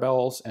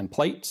barbells and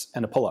plates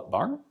and a pull-up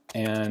bar.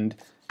 And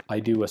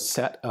I do a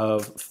set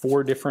of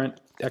 4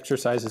 different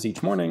exercises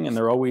each morning, and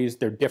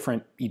they're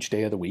different each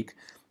day of the week.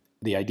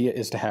 The idea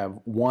is to have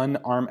 1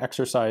 arm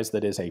exercise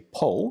that is a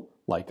pull,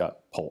 like a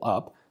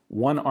pull-up,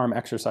 1 arm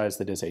exercise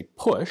that is a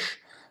push,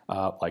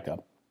 like a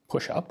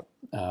push-up,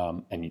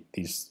 and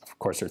these, of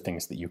course, are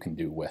things that you can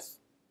do with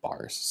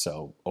bars,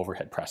 so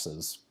overhead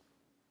presses,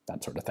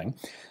 that sort of thing.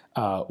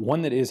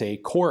 1 that is a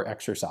core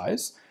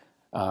exercise,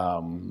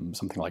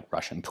 something like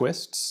Russian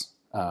twists,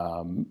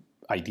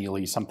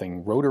 ideally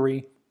something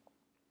rotary,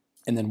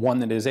 and then 1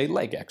 that is a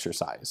leg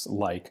exercise,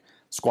 like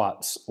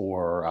squats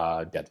or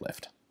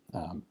deadlift.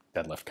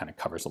 Deadlift kind of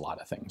covers a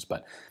lot of things,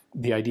 but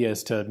the idea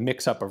is to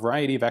mix up a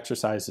variety of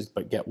exercises,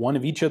 but get 1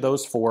 of each of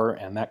those 4,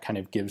 and that kind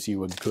of gives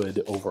you a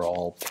good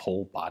overall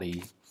whole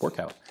body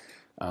workout.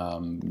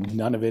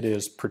 None of it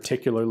is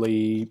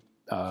particularly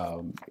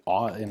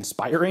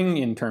awe-inspiring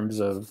in terms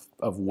of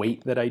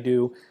weight that I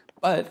do,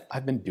 but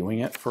I've been doing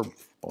it for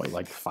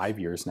like 5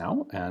 years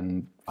now,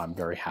 and I'm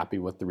very happy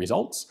with the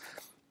results.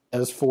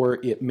 As for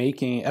it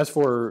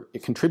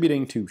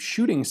contributing to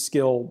shooting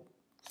skill,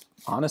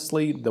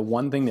 honestly, the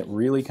one thing that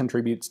really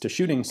contributes to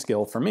shooting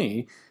skill for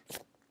me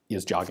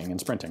is jogging and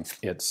sprinting.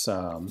 It's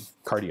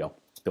cardio,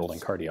 building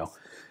cardio.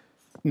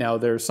 Now,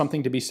 there's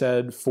something to be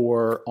said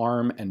for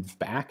arm and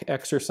back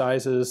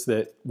exercises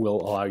that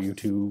will allow you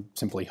to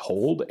simply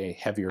hold a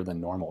heavier than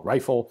normal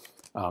rifle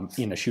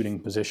in a shooting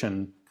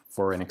position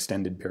for an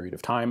extended period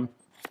of time.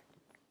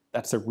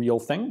 That's a real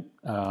thing.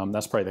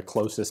 That's probably the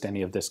closest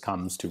any of this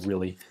comes to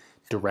really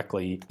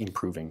directly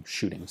improving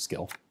shooting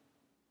skill.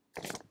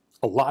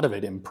 A lot of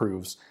it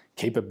improves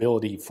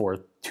capability for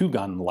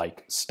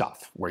 2-gun-like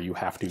stuff, where you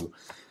have to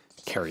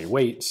carry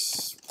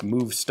weights,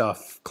 move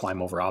stuff,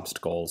 climb over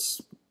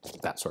obstacles,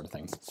 that sort of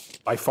thing.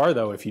 By far,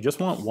 though, if you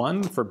just want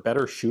 1 for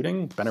better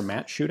shooting, better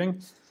match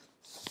shooting,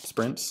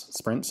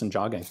 Sprints and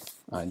jogging.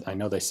 I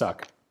know they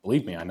suck.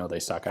 Believe me, I know they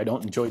suck. I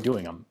don't enjoy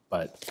doing them,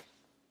 but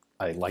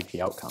I like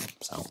the outcome,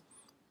 so.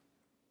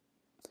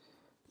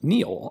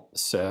 Neil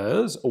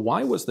says,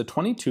 why was the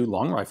 22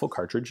 long rifle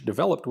cartridge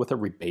developed with a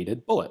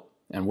rebated bullet?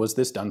 And was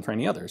this done for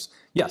any others?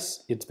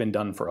 Yes, it's been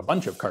done for a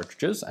bunch of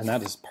cartridges, and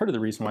that is part of the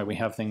reason why we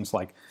have things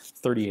like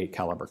 38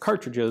 caliber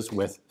cartridges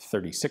with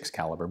 36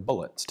 caliber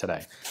bullets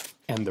today.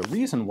 And the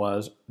reason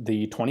was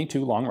the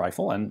 22 long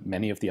rifle and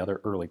many of the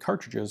other early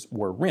cartridges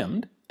were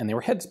rimmed, and they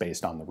were head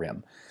spaced on the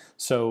rim.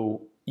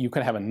 So you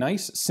could have a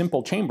nice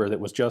simple chamber that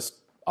was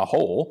just a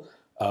hole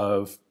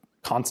of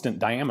constant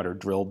diameter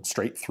drilled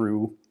straight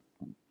through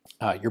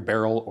your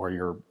barrel or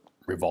your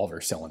revolver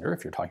cylinder,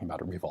 if you're talking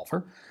about a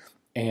revolver,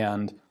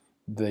 and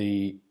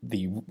the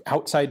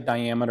outside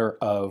diameter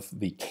of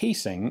the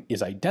casing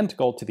is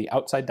identical to the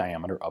outside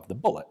diameter of the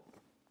bullet.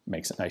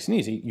 Makes it nice and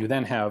easy. You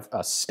then have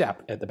a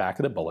step at the back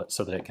of the bullet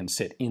so that it can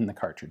sit in the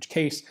cartridge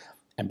case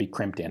and be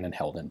crimped in and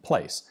held in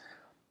place.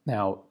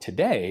 Now,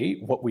 today,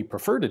 what we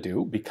prefer to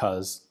do,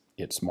 because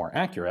it's more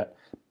accurate,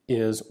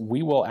 is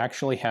we will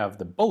actually have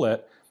the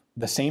bullet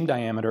the same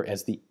diameter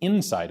as the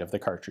inside of the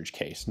cartridge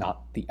case,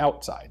 not the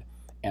outside.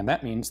 And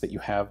that means that you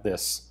have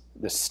this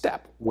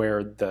step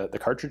where the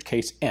cartridge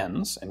case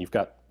ends, and you've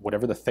got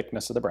whatever the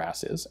thickness of the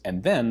brass is,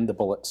 and then the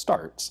bullet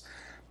starts.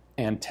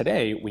 And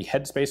today, we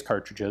head space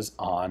cartridges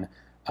on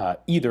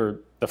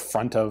either the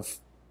front of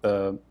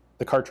the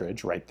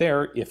cartridge right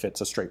there, if it's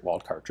a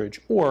straight-walled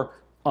cartridge, or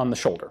on the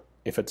shoulder,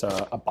 if it's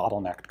a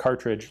bottlenecked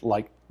cartridge,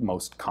 like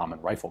most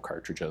common rifle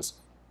cartridges.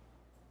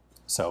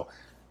 So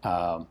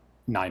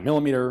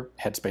 9mm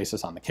head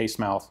spaces on the case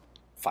mouth,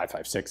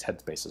 5.56 head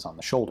spaces on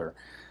the shoulder.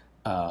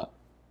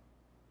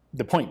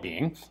 The point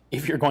being,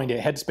 if you're going to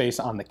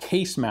headspace on the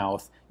case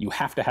mouth, you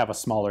have to have a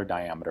smaller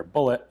diameter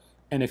bullet.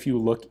 And if you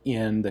look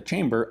in the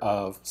chamber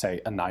of, say,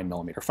 a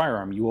 9mm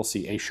firearm, you will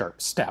see a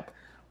sharp step,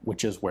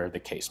 which is where the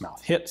case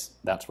mouth hits.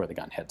 That's where the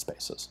gun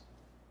headspaces.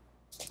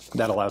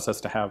 That allows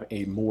us to have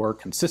a more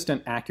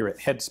consistent, accurate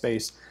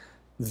headspace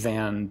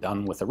than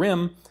done with a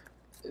rim.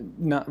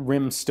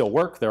 Rims still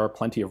work. There are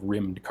plenty of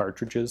rimmed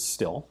cartridges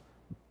still,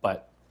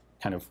 but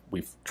kind of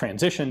we've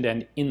transitioned,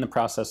 and in the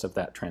process of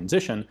that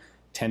transition,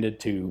 tended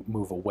to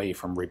move away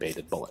from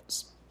rebated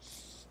bullets.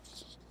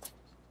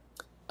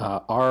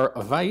 Our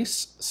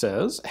Vice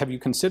says, have you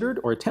considered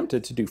or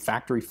attempted to do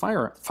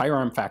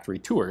firearm factory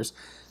tours,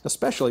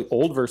 especially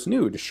old versus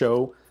new, to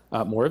show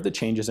more of the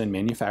changes in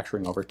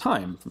manufacturing over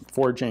time, from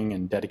forging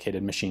and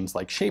dedicated machines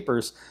like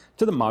shapers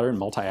to the modern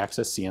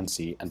multi-axis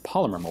CNC and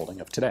polymer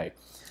molding of today?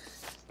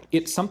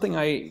 It's something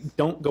I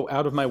don't go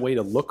out of my way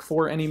to look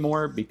for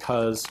anymore,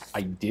 because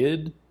I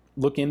did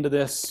look into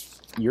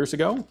this years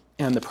ago,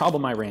 and the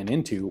problem I ran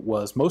into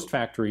was most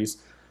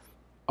factories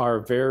are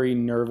very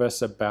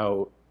nervous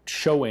about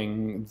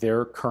showing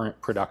their current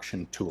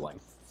production tooling.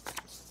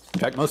 In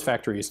fact, most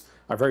factories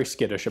are very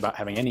skittish about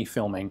having any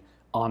filming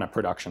on a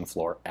production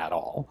floor at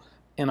all.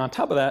 And on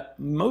top of that,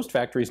 most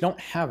factories don't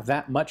have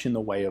that much in the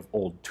way of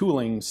old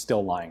tooling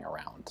still lying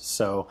around.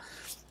 So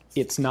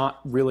it's not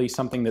really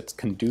something that's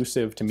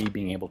conducive to me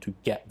being able to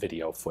get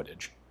video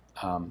footage.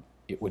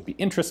 It would be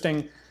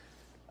interesting.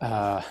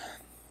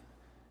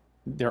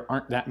 There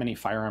aren't that many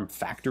firearm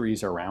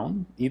factories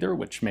around either,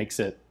 which makes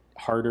it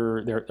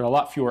harder. There are a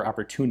lot fewer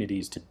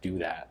opportunities to do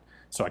that.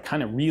 So I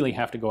kind of really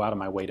have to go out of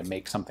my way to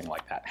make something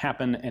like that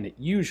happen. And it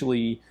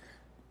usually,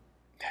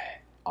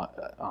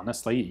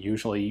 honestly, it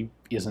usually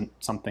isn't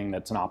something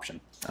that's an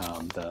option.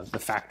 The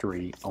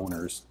factory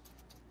owners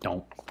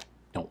don't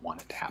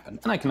want it to happen.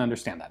 And I can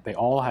understand that. They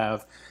all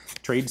have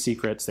trade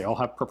secrets. They all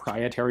have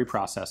proprietary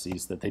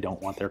processes that they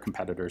don't want their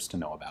competitors to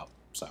know about.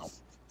 So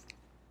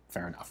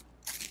fair enough.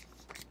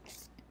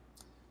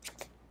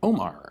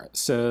 Omar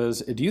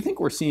says, do you think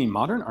we're seeing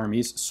modern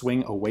armies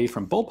swing away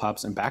from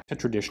bullpups and back to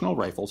traditional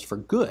rifles for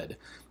good?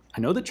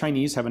 I know the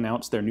Chinese have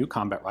announced their new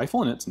combat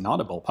rifle, and it's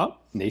not a bullpup.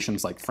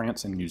 Nations like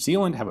France and New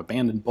Zealand have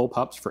abandoned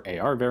bullpups for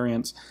AR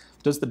variants.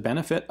 Does the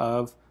benefit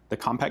of the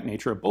compact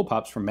nature of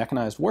bullpups for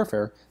mechanized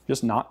warfare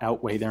just not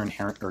outweigh their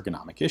inherent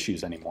ergonomic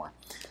issues anymore?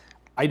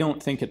 I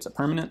don't think it's a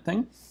permanent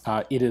thing.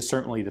 It is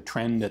certainly the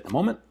trend at the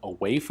moment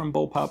away from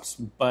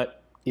bullpups, but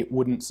it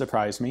wouldn't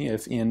surprise me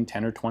if in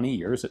 10 or 20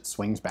 years it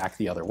swings back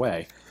the other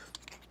way.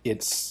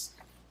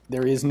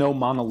 There is no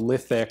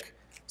monolithic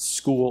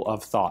school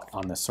of thought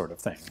on this sort of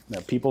thing.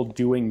 The people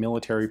doing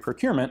military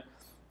procurement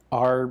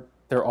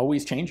they're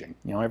always changing.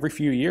 You know, every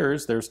few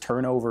years there's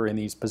turnover in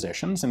these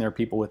positions, and there are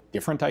people with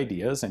different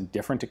ideas and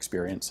different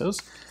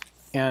experiences.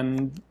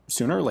 And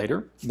sooner or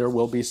later, there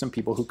will be some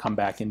people who come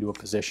back into a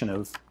position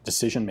of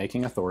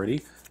decision-making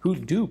authority who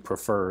do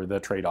prefer the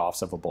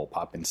trade-offs of a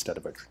bullpup instead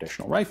of a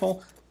traditional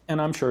rifle. And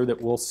I'm sure that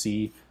we'll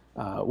see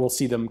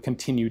them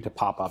continue to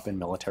pop up in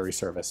military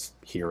service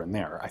here and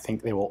there. I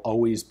think they will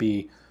always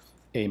be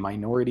a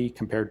minority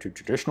compared to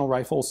traditional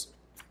rifles.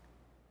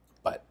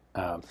 But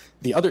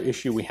the other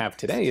issue we have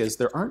today is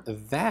there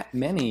aren't that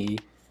many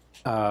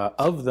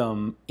of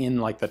them in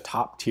like the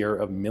top tier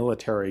of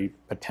military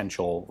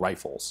potential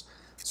rifles.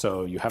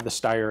 So you have the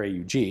Steyr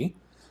AUG,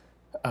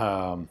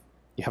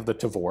 you have the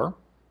Tavor,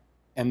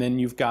 and then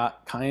you've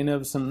got kind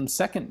of some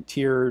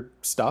second-tier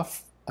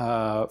stuff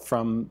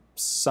from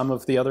some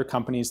of the other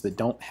companies that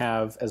don't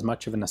have as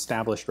much of an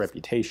established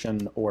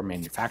reputation or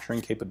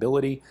manufacturing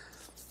capability,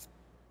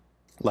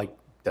 like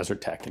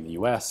Desert Tech in the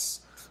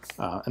US,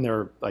 and there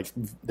are like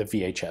the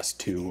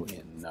VHS2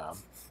 in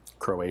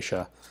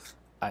Croatia.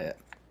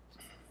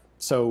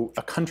 So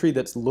a country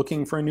that's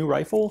looking for a new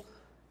rifle,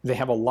 they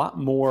have a lot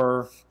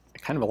more,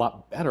 kind of a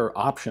lot better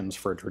options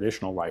for a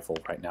traditional rifle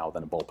right now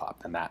than a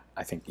bullpup, and that,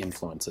 I think,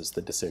 influences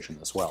the decision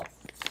as well.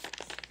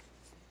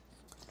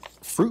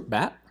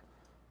 Fruitbat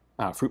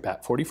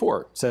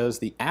 44 says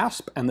the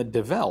ASP and the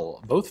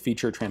Devel both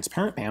feature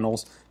transparent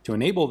panels to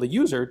enable the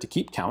user to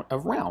keep count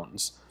of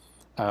rounds.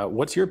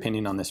 What's your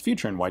opinion on this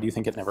feature, and why do you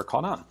think it never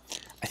caught on?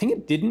 I think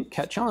it didn't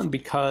catch on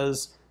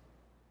because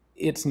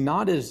it's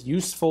not as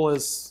useful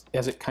as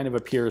it kind of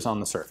appears on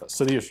the surface.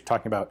 So these are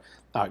talking about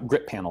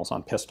grip panels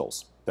on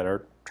pistols that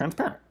are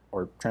transparent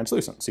or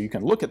translucent. So you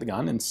can look at the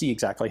gun and see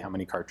exactly how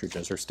many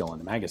cartridges are still in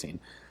the magazine.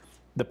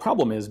 The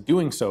problem is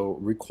doing so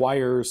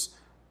requires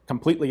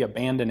completely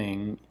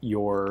abandoning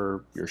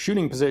your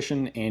shooting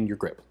position and your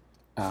grip.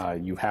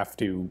 You have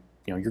to,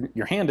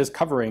 your hand is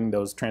covering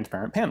those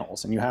transparent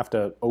panels, and you have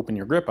to open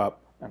your grip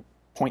up and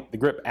point the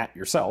grip at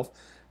yourself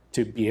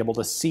to be able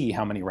to see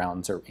how many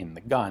rounds are in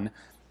the gun.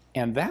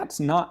 And that's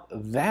not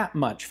that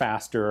much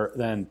faster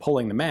than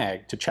pulling the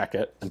mag to check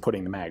it and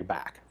putting the mag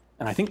back.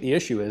 And I think the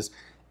issue is,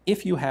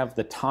 if you have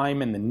the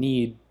time and the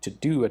need to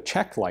do a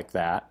check like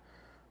that,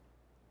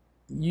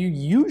 you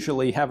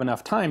usually have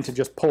enough time to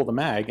just pull the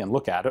mag and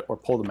look at it, or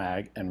pull the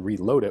mag and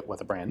reload it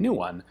with a brand new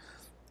one.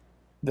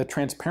 The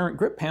transparent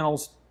grip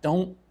panels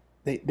don't,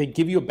 they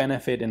give you a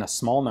benefit in a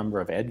small number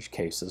of edge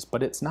cases,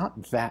 but it's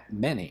not that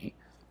many.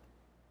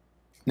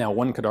 Now,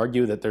 one could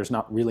argue that there's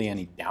not really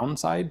any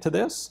downside to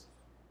this,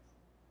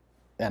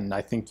 and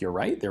I think you're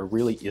right, there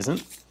really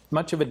isn't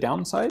much of a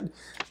downside.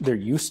 There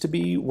used to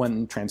be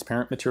when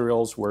transparent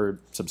materials were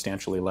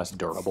substantially less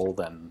durable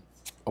than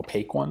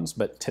opaque ones,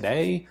 but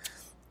today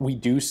we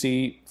do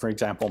see, for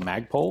example,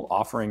 Magpul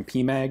offering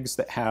PMags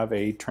that have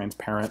a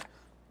transparent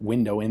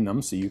window in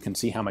them so you can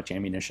see how much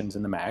ammunition's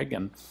in the mag,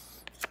 and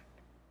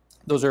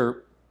those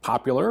are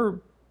popular,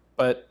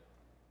 but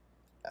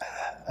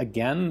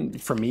again,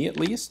 for me at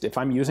least, if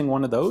I'm using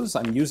one of those,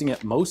 I'm using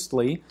it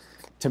mostly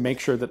to make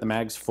sure that the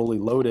mag's fully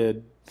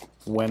loaded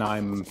when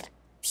I'm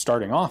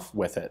starting off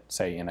with it,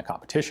 say in a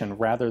competition,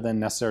 rather than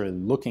necessarily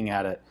looking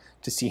at it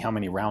to see how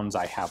many rounds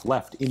I have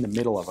left in the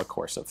middle of a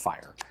course of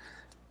fire.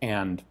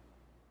 And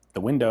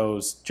the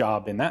Windows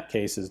job in that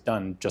case is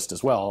done just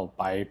as well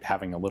by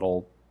having a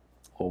little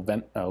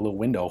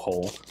window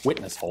hole,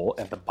 witness hole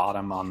at the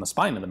bottom on the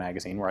spine of the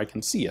magazine where I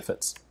can see if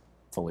it's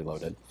fully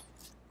loaded.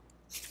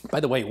 By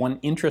the way, one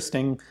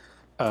interesting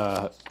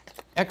other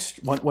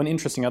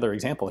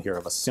example here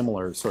of a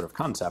similar sort of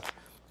concept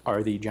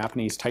are the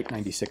Japanese Type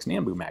 96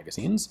 Nambu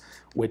magazines,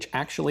 which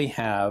actually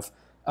have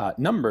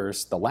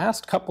numbers, the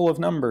last couple of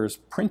numbers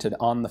printed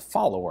on the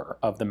follower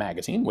of the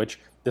magazine, which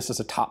this is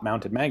a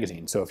top-mounted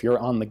magazine. So if you're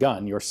on the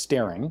gun, you're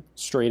staring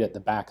straight at the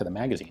back of the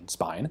magazine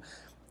spine.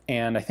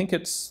 And I think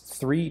it's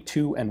 3,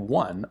 2, and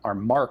 1 are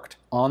marked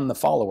on the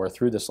follower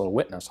through this little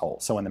witness hole.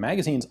 So when the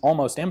magazine's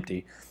almost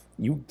empty,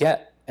 you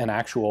get an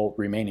actual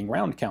remaining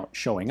round count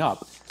showing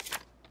up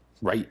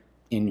right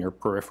in your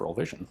peripheral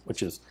vision,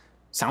 which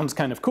sounds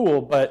kind of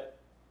cool, but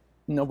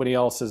nobody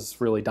else has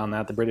really done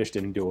that. The British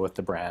didn't do it with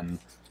the Bren.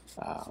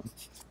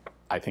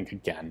 I think,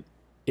 again,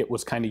 it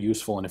was kind of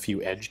useful in a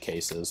few edge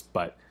cases,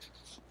 but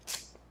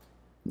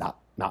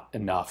not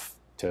enough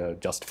to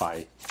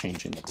justify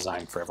changing the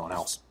design for everyone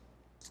else.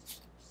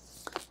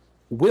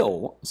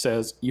 Will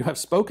says, you have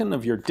spoken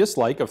of your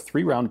dislike of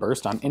 3-round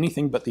burst on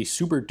anything but the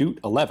Super Doot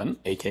 11,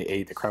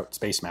 aka the Kraut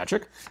Space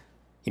Magic.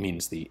 He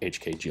means the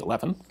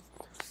HKG11.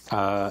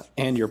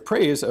 And your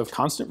praise of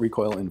constant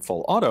recoil in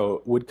full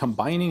auto. Would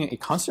combining a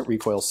constant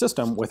recoil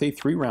system with a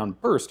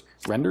 3-round burst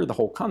render the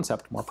whole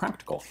concept more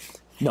practical?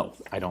 No,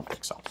 I don't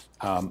think so.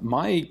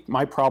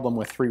 My problem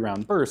with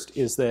 3-round burst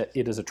is that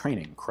it is a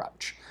training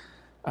crutch.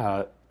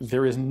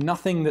 There is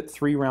nothing that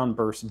 3-round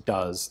burst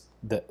does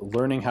that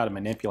learning how to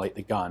manipulate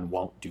the gun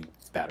won't do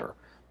better.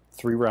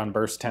 3-round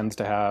burst tends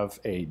to have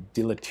a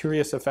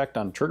deleterious effect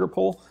on trigger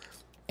pull,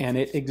 and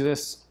it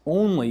exists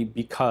only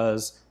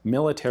because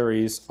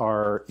militaries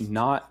are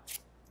not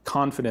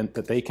confident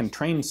that they can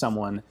train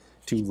someone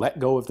to let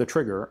go of the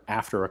trigger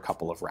after a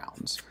couple of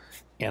rounds.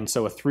 And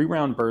so a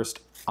 3-round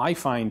burst, I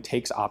find,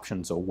 takes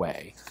options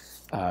away.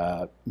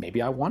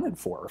 Maybe I wanted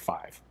 4 or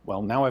 5.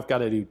 Well, now I've got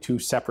to do 2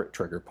 separate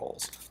trigger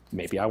pulls.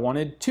 Maybe I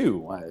wanted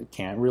 2. I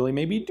can't really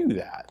maybe do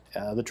that.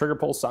 The trigger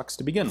pull sucks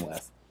to begin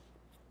with.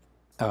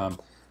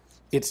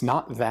 It's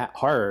not that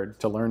hard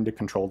to learn to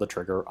control the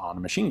trigger on a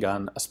machine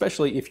gun,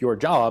 especially if your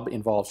job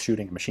involves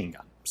shooting a machine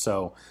gun.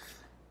 So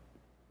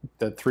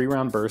the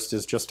 3-round burst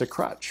is just a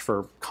crutch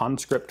for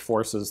conscript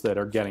forces that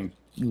are getting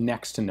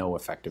next to no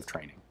effective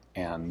training.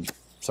 And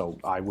so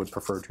I would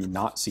prefer to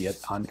not see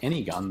it on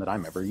any gun that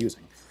I'm ever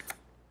using.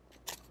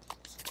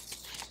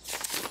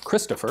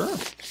 Christopher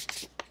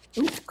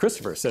Ooh,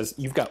 Christopher says,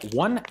 you've got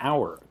 1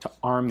 hour to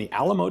arm the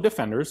Alamo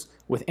defenders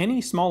with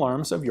any small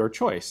arms of your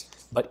choice.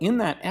 But in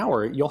that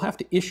hour, you'll have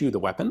to issue the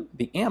weapon,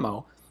 the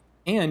ammo,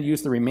 and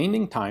use the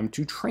remaining time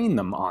to train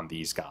them on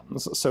these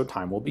guns. So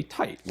time will be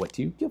tight. What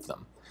do you give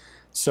them?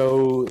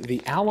 So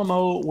the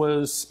Alamo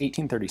was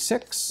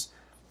 1836.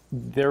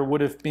 There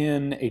would have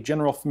been a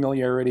general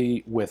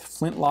familiarity with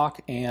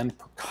flintlock and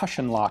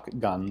percussion lock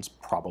guns,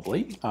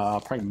 probably.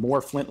 Probably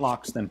more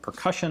flintlocks than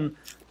percussion,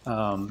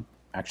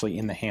 actually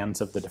in the hands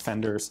of the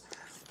defenders.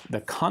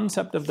 The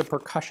concept of the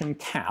percussion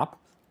cap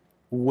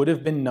would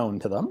have been known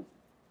to them.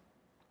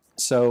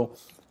 So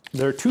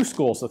there are two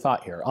schools of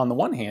thought here. On the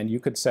one hand, you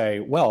could say,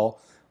 well,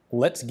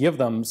 let's give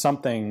them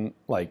something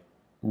like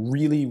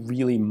really,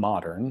 really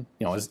modern,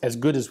 you know, as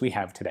good as we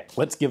have today.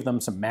 Let's give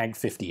them some Mag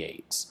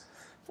 58s.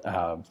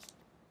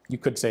 You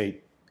could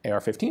say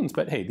AR-15s,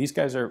 but hey, these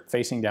guys are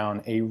facing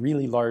down a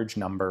really large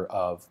number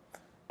of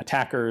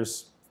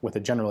attackers with a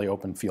generally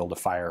open field of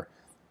fire.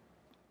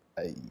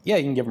 Yeah,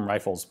 you can give them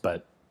rifles,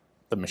 but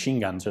the machine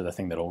guns are the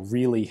thing that'll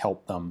really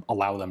help them,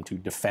 allow them to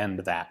defend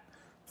that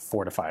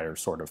fortified or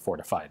sort of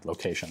fortified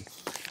location.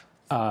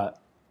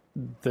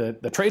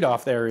 The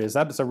trade-off there is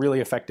that's a really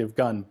effective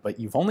gun, but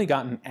you've only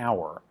got an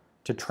hour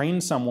to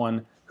train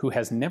someone who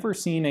has never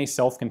seen a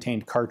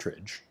self-contained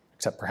cartridge,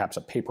 except perhaps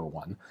a paper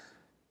one,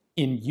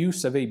 in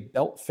use of a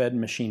belt-fed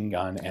machine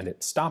gun and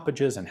its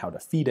stoppages and how to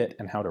feed it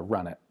and how to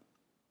run it.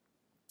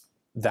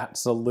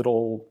 That's a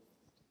little...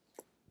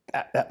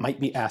 that might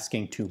be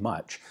asking too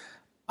much.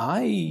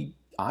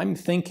 I'm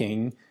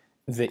thinking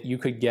that you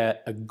could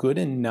get a good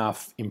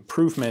enough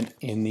improvement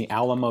in the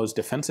Alamo's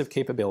defensive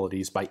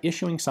capabilities by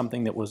issuing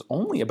something that was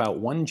only about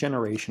one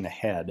generation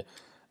ahead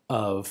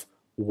of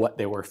what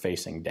they were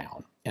facing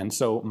down. And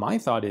so my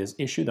thought is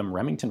issue them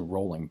Remington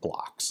rolling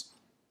blocks.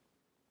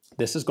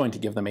 This is going to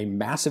give them a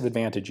massive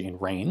advantage in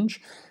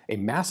range, a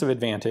massive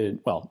advantage,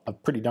 well, a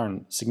pretty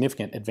darn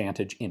significant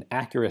advantage in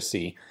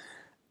accuracy.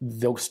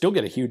 They'll still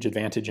get a huge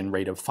advantage in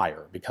rate of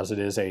fire because it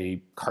is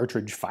a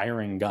cartridge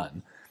firing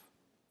gun.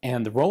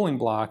 And the rolling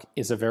block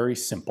is a very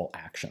simple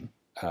action.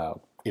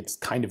 It's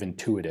kind of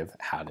intuitive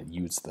how to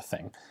use the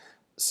thing.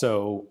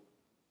 So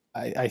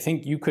I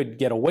think you could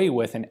get away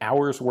with an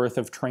hour's worth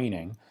of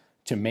training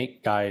to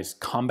make guys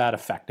combat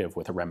effective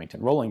with a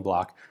Remington rolling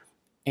block,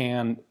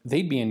 and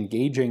they'd be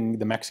engaging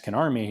the Mexican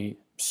army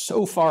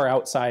so far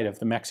outside of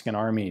the Mexican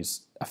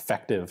army's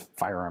effective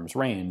firearms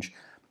range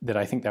that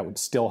I think that would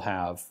still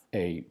have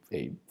a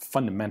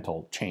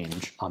fundamental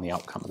change on the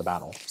outcome of the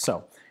battle.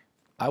 So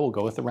I will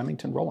go with the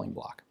Remington rolling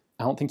block.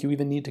 I don't think you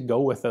even need to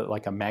go with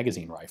like a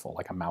magazine rifle,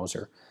 like a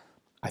Mauser.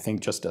 I think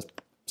just a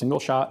single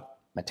shot,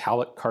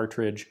 metallic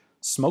cartridge,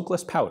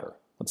 smokeless powder.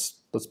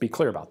 Let's be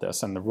clear about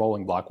this. And the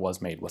rolling block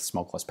was made with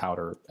smokeless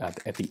powder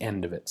at the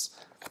end of its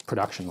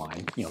production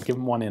line. You know, give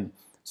them one in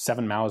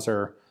 7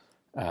 Mauser.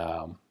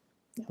 7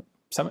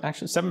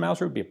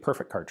 Mauser would be a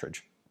perfect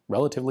cartridge.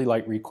 Relatively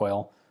light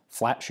recoil,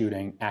 flat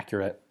shooting,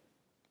 accurate.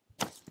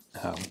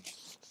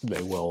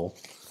 The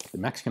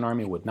Mexican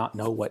army would not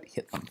know what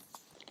hit them.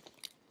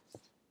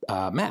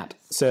 Matt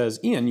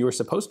says, Ian, you were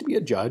supposed to be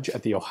a judge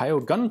at the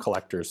Ohio Gun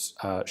Collectors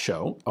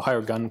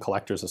Ohio Gun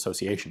Collectors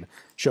Association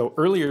show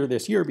earlier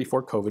this year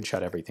before COVID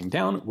shut everything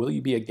down. Will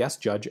you be a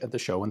guest judge at the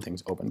show when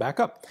things open back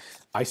up?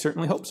 I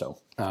certainly hope so.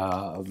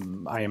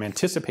 I am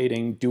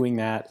anticipating doing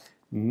that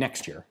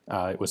next year.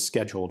 It was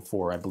scheduled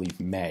for, I believe,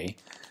 May.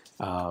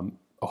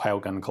 Ohio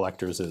Gun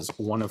Collectors is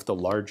one of the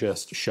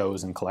largest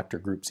shows and collector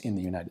groups in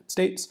the United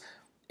States.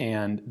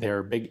 And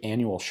their big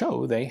annual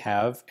show, they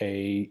have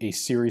a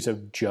series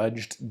of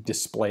judged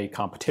display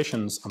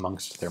competitions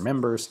amongst their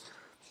members.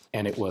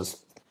 And it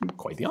was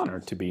quite the honor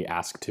to be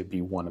asked to be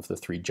one of the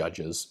 3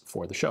 judges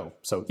for the show.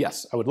 So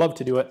yes, I would love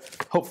to do it.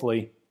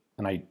 Hopefully,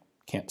 and I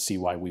can't see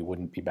why we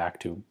wouldn't be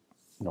back to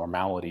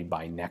normality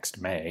by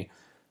next May,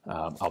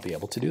 I'll be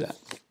able to do that.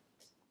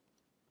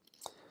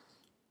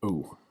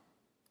 Ooh.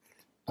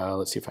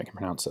 Let's see if I can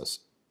pronounce this.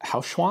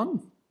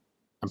 Hauschuan?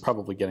 I'm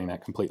probably getting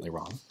that completely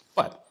wrong.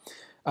 But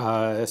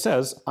it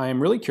says, I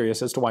am really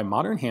curious as to why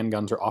modern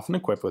handguns are often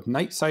equipped with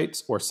night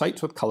sights or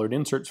sights with colored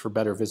inserts for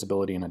better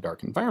visibility in a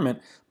dark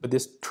environment, but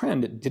this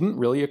trend didn't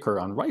really occur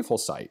on rifle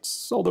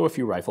sights, although a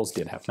few rifles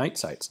did have night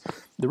sights.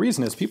 The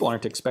reason is people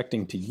aren't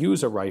expecting to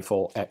use a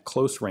rifle at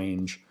close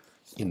range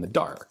in the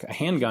dark. A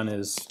handgun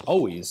is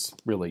always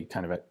really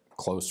kind of at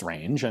close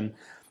range, and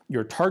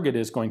your target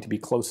is going to be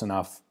close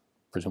enough,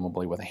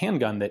 presumably with a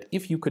handgun, that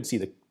if you could see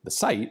the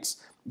sights,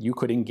 you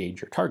could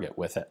engage your target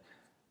with it.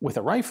 With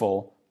a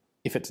rifle,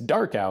 if it's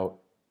dark out,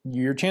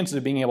 your chances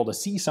of being able to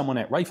see someone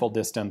at rifle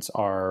distance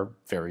are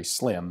very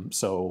slim,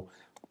 so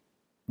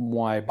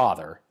why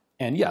bother?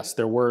 And yes,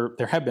 there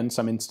have been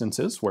some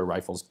instances where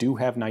rifles do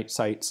have night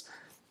sights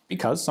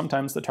because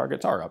sometimes the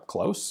targets are up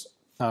close,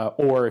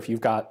 or if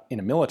you've got, in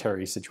a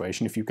military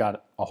situation, if you've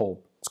got a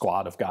whole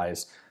squad of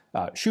guys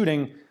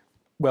shooting,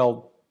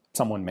 well,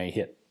 someone may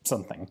hit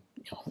something,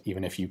 you know,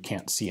 even if you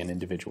can't see an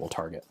individual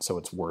target, so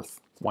it's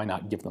worth, why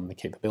not give them the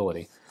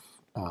capability?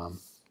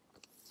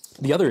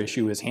 The other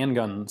issue is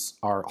handguns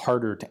are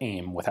harder to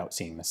aim without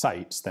seeing the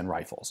sights than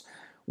rifles.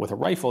 With a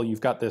rifle,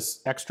 you've got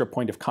this extra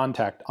point of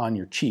contact on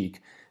your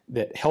cheek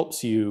that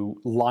helps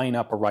you line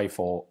up a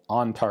rifle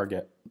on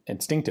target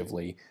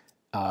instinctively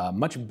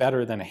much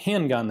better than a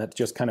handgun that's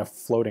just kind of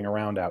floating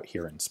around out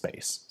here in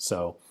space.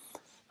 So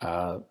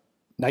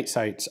night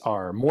sights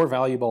are more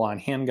valuable on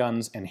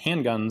handguns, and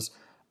handguns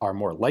are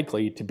more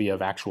likely to be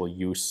of actual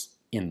use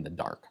in the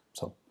dark.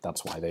 So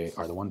that's why they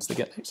are the ones that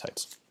get night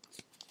sights.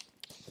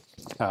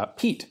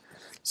 Pete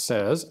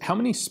says, how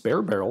many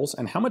spare barrels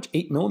and how much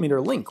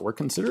 8mm link were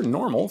considered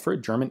normal for a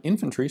German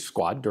infantry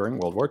squad during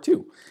World War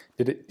II?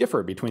 Did it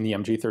differ between the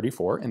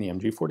MG34 and the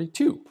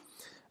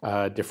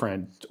MG42?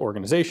 Different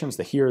organizations,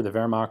 the Heer, the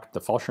Wehrmacht,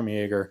 the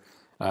Fallschirmjäger,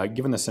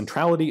 given the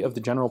centrality of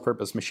the general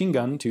purpose machine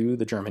gun to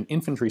the German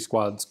infantry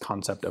squad's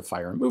concept of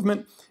fire and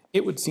movement,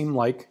 it would seem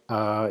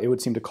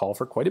to call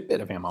for quite a bit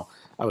of ammo.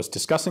 I was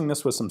discussing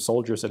this with some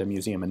soldiers at a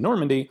museum in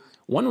Normandy.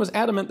 One was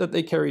adamant that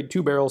they carried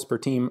 2 barrels per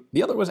team.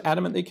 The other was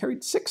adamant they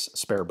carried 6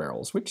 spare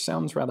barrels, which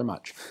sounds rather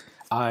much.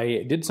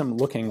 I did some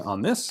looking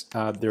on this.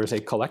 There's a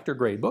collector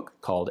grade book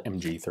called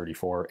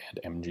MG34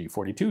 and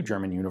MG42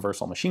 German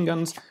Universal Machine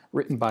Guns,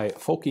 written by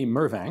Folke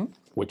Mervang,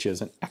 which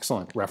is an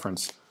excellent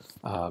reference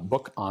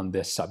book on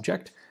this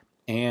subject.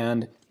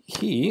 And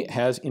he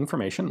has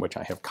information, which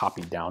I have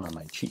copied down on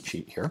my cheat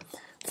sheet here,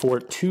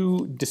 for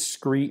 2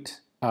 discrete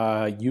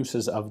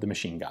uses of the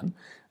machine gun.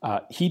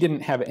 He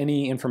didn't have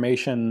any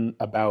information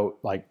about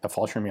like the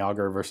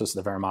Fallschirmjäger versus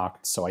the Wehrmacht,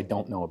 so I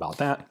don't know about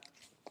that.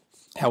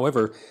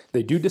 However,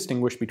 they do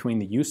distinguish between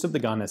the use of the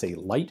gun as a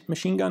light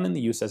machine gun and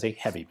the use as a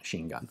heavy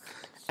machine gun.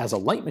 As a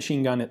light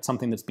machine gun, it's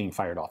something that's being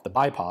fired off the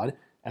bipod.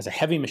 As a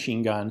heavy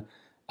machine gun,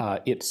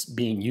 it's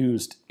being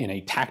used in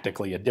a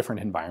tactically a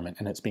different environment,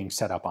 and it's being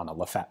set up on a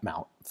Lafette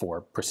mount for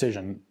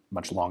precision,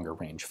 much longer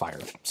range fire.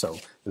 So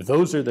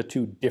those are the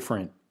 2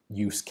 different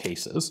use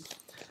cases.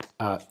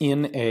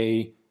 In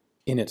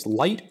its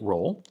light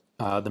role,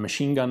 the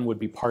machine gun would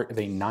be part of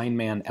a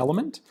 9-man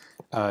element.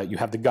 You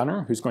have the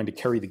gunner, who's going to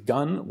carry the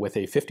gun with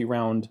a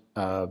 50-round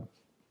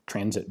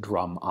transit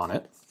drum on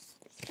it.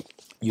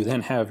 You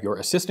then have your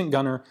assistant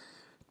gunner,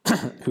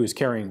 who is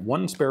carrying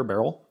 1 spare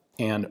barrel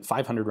and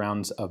 500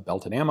 rounds of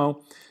belted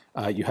ammo.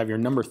 You have your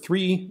number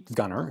 3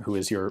 gunner, who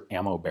is your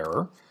ammo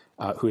bearer,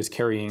 who is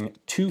carrying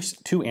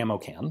two ammo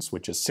cans,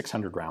 which is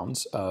 600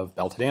 rounds of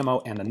belted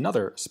ammo and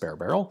another spare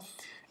barrel.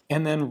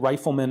 And then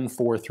riflemen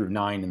 4 through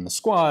 9 in the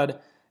squad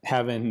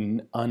have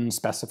an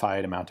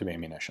unspecified amount of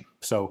ammunition.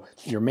 So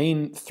your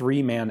main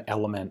 3-man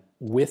element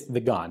with the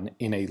gun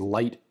in a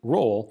light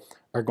role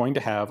are going to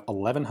have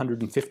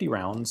 1,150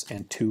 rounds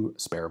and 2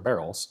 spare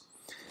barrels.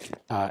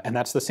 And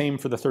that's the same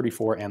for the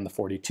 34 and the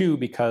 42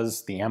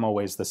 because the ammo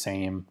weighs the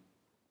same.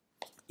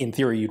 In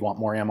theory, you'd want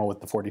more ammo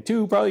with the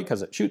 42 probably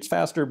because it shoots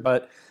faster,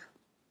 but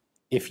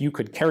if you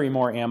could carry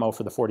more ammo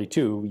for the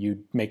 42,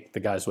 you'd make the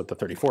guys with the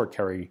 34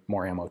 carry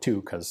more ammo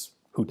too, because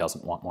who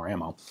doesn't want more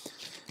ammo?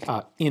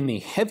 In the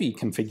heavy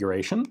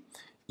configuration,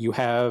 you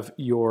have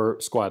your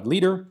squad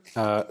leader,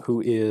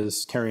 who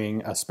is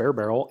carrying a spare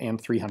barrel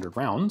and 300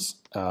 rounds,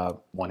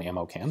 1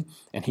 ammo can,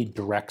 and he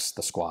directs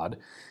the squad.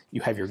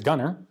 You have your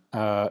gunner,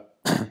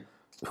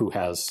 who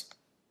has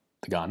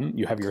the gun.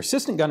 You have your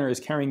assistant gunner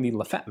is carrying the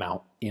Lafette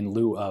mount in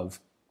lieu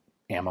of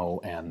ammo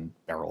and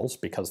barrels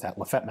because that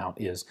Lafette mount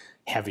is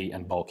heavy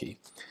and bulky.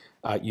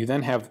 You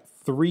then have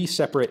 3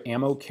 separate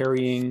ammo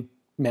carrying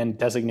men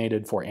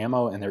designated for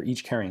ammo, and they're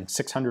each carrying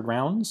 600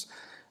 rounds.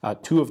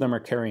 2 of them are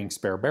carrying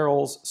spare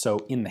barrels.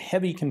 So in the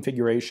heavy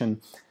configuration,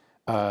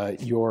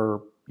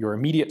 your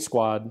immediate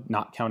squad,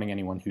 not counting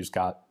anyone who's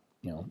got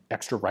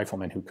extra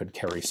riflemen who could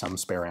carry some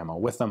spare ammo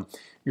with them,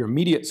 your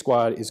immediate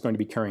squad is going to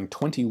be carrying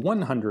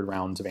 2,100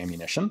 rounds of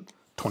ammunition,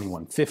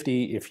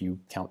 2,150 if you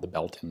count the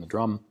belt and the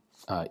drum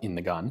in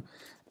the gun,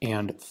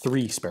 and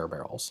 3 spare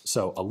barrels.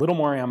 So a little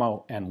more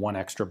ammo and 1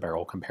 extra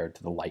barrel compared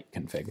to the light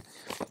config.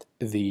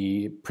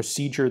 The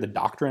procedure, the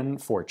doctrine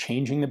for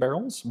changing the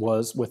barrels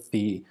was with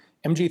the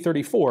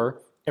MG34,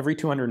 every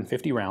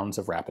 250 rounds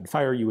of rapid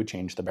fire, you would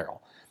change the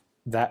barrel.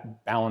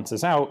 That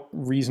balances out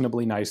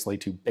reasonably nicely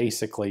to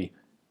basically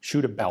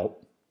shoot a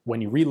belt.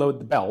 When you reload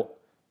the belt,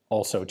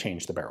 also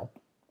change the barrel.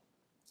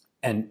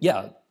 And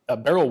yeah, a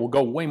barrel will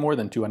go way more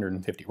than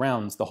 250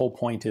 rounds. The whole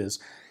point is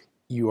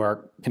you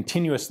are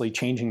continuously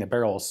changing the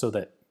barrels so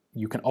that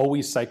you can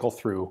always cycle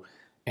through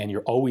and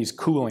you're always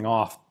cooling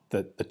off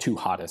the 2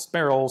 hottest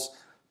barrels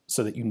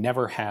so that you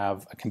never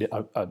have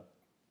a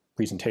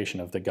presentation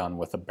of the gun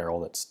with a barrel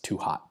that's too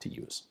hot to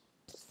use.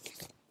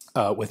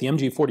 With the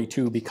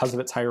MG42, because of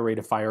its higher rate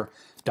of fire,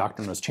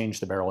 doctrine was change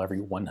the barrel every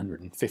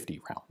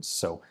 150 rounds.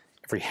 So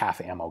every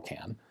half ammo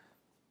can,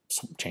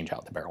 change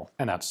out the barrel.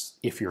 And that's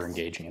if you're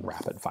engaging in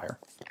rapid fire.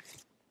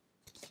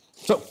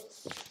 So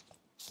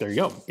there you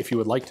go. If you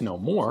would like to know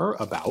more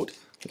about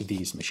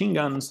these machine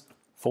guns,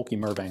 Folke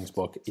Mervang's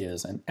book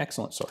is an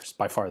excellent source,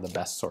 by far the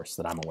best source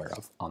that I'm aware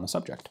of on the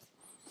subject.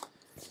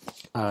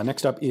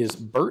 Next up is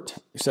Bert,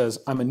 who says,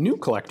 I'm a new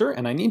collector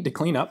and I need to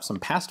clean up some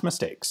past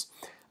mistakes.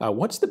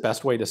 What's the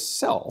best way to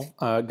sell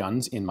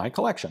guns in my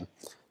collection?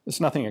 It's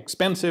nothing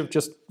expensive,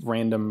 just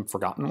random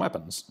forgotten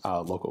weapons.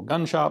 Local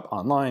gun shop,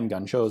 online,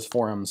 gun shows,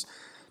 forums.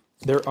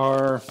 There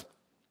are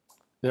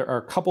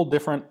a couple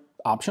different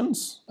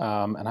options,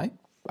 and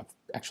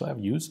I've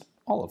used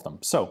all of them.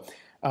 So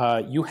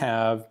you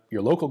have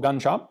your local gun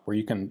shop where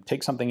you can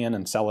take something in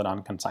and sell it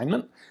on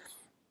consignment.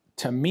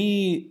 To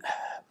me,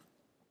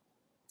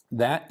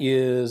 that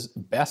is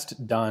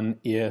best done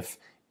if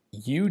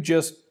you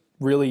just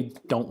really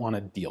don't want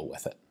to deal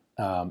with it.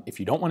 If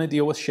you don't want to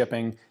deal with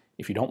shipping,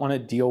 if you don't want to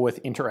deal with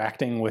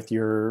interacting with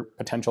your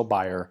potential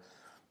buyer,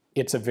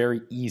 it's a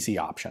very easy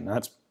option. And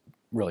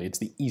it's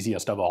the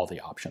easiest of all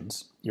the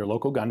options. Your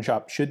local gun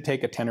shop should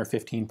take a 10 or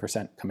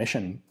 15%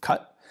 commission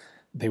cut.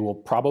 They will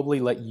probably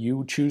let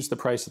you choose the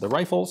price of the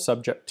rifle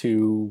subject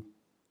to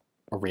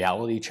a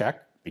reality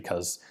check,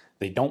 because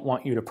they don't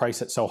want you to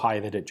price it so high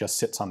that it just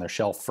sits on their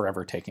shelf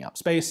forever taking up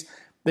space.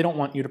 They don't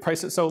want you to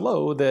price it so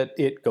low that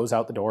it goes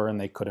out the door and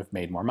they could have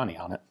made more money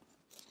on it.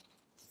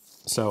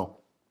 So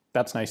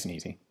that's nice and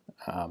easy.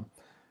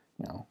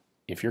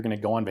 If you're going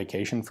to go on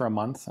vacation for a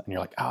month and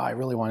you're like, I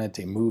really wanted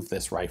to move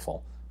this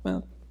rifle,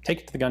 well, take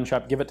it to the gun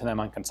shop, give it to them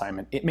on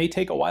consignment. It may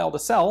take a while to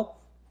sell.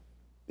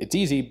 It's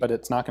easy, but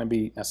it's not going to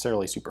be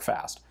necessarily super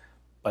fast.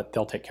 But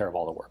they'll take care of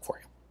all the work for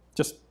you.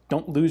 Just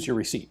don't lose your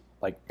receipt.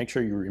 Make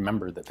sure you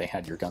remember that they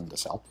had your gun to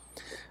sell.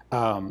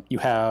 You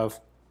have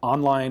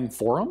online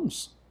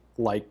forums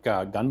like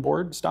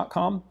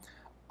gunboards.com.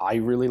 I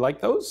really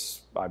like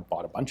those. I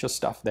bought a bunch of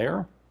stuff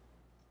there.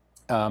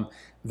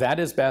 That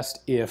is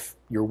best if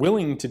you're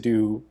willing to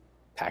do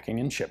packing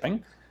and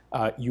shipping.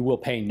 You will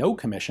pay no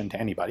commission to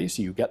anybody,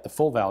 so you get the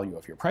full value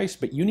of your price,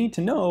 but you need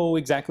to know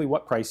exactly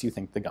what price you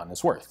think the gun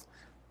is worth,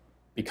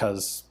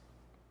 because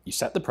you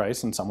set the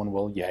price and someone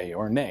will yay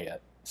or nay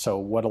it. So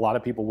what a lot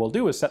of people will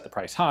do is set the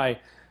price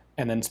high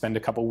and then spend a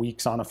couple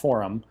weeks on a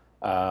forum,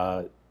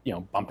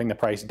 bumping the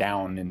price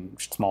down in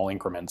small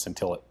increments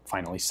until it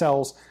finally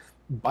sells.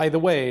 By the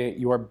way,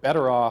 you are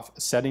better off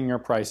setting your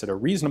price at a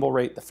reasonable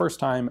rate the first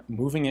time,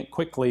 moving it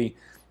quickly.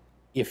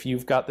 If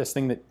you've got this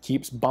thing that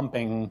keeps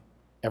bumping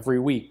every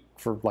week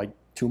for like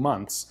 2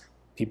 months,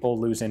 people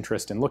lose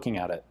interest in looking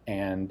at it,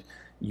 and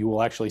you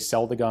will actually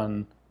sell the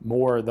gun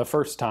more the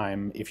first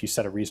time if you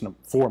set a reasonable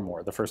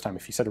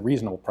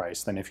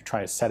price than if you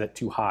try to set it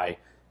too high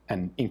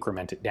and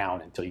increment it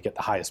down until you get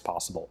the highest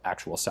possible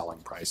actual selling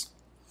price.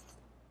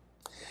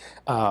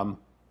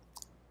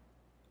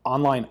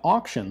 Online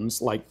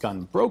auctions like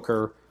Gun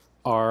Broker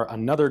are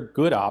another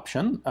good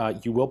option.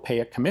 You will pay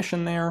a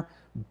commission there,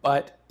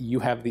 but you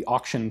have the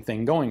auction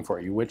thing going for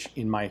you, which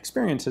in my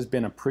experience has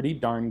been a pretty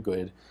darn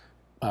good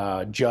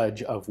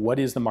judge of what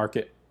is the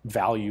market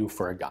value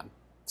for a gun.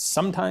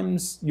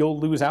 Sometimes you'll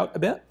lose out a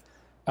bit.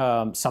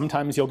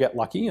 Sometimes you'll get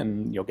lucky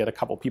and you'll get a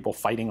couple people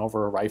fighting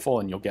over a rifle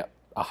and you'll get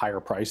a higher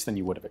price than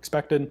you would have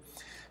expected.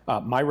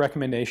 My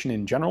recommendation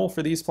in general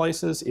for these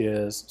places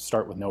is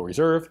start with no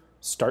reserve,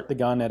 start the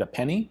gun at a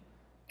penny,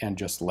 and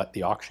just let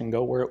the auction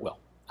go where it will.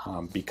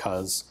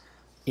 Because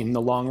in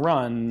the long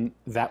run,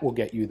 that will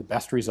get you the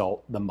best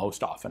result the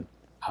most often,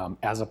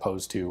 as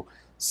opposed to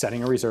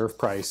setting a reserve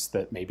price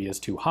that maybe is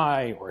too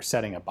high or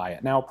setting a buy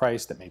it now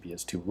price that maybe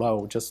is too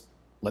low. Just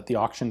let the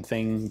auction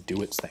thing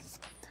do its thing.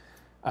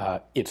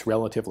 It's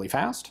relatively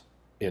fast.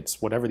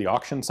 It's whatever the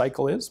auction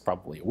cycle is,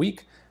 probably a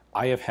week.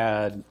 I have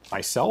had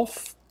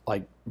myself,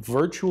 I've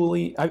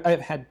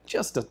had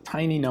just a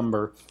tiny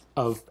number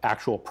of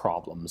actual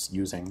problems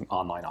using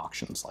online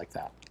auctions like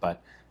that,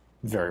 but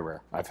very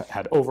rare. I've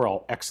had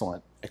overall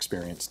excellent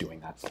experience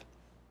doing that.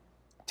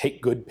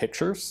 Take good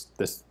pictures.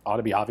 This ought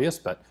to be obvious,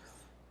 but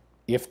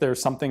if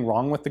there's something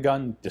wrong with the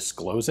gun,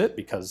 disclose it,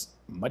 because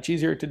much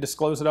easier to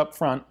disclose it up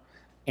front,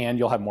 and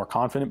you'll have more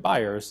confident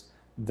buyers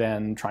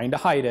than trying to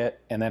hide it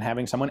and then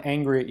having someone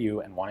angry at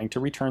you and wanting to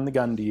return the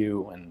gun to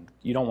you, and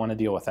you don't want to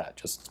deal with that.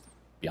 Just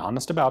be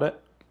honest about it,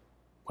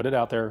 put it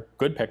out there,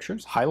 good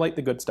pictures, highlight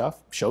the good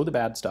stuff, show the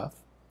bad stuff,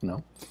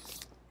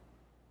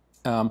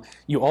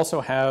 You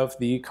also have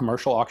the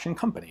commercial auction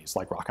companies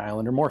like Rock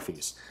Island or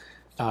Morphe's.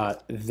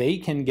 They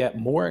can get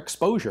more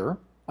exposure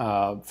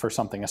for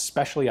something,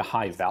 especially a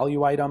high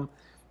value item.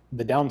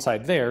 The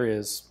downside there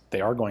is they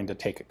are going to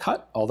take a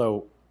cut,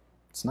 although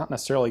it's not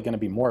necessarily going to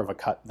be more of a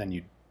cut than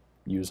you'd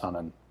use on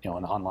an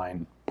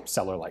online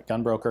seller like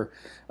Gunbroker,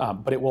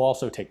 but it will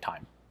also take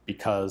time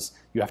because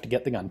you have to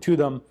get the gun to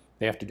them.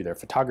 They have to do their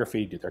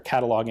photography, do their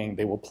cataloging.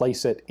 They will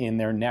place it in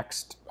their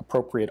next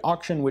appropriate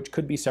auction, which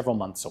could be several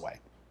months away.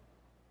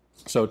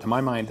 So to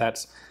my mind,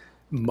 that's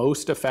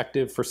most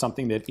effective for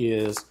something that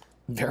is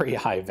very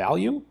high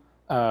value,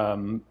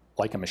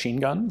 like a machine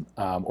gun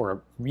or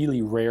a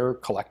really rare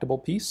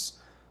collectible piece.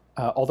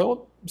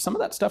 Although some of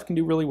that stuff can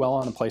do really well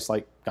on a place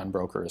like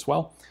Gunbroker as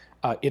well.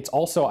 It's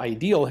also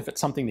ideal if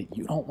it's something that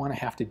you don't want to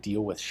have to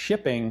deal with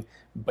shipping,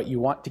 but you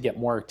want to get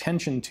more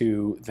attention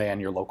to than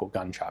your local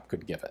gun shop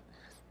could give it.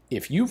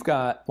 If you've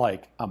got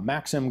like a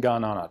Maxim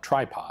gun on a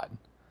tripod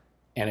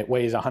and it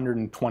weighs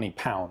 120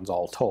 pounds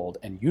all told,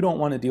 and you don't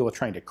want to deal with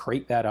trying to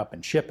crate that up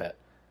and ship it,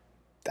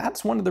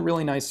 that's one of the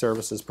really nice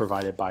services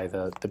provided by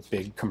the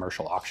big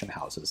commercial auction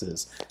houses.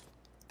 Is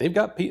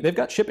they've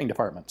got shipping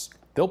departments.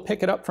 They'll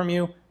pick it up from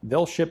you,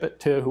 they'll ship it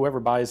to whoever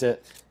buys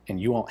it, and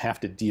you won't have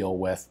to deal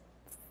with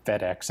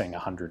FedExing a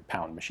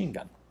 100-pound machine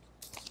gun.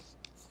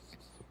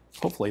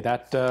 Hopefully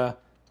that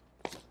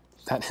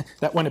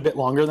went a bit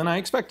longer than I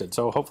expected,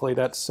 so hopefully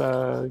that's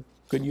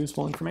good,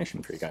 useful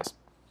information for you guys.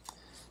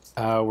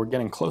 We're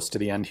getting close to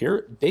the end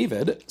here.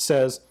 David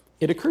says,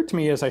 it occurred to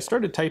me as I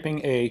started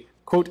typing a,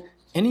 quote,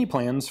 any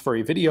plans for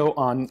a video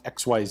on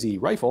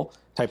XYZ rifle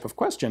type of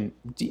question,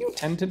 do you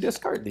tend to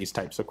discard these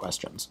types of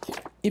questions?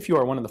 If you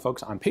are one of the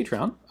folks on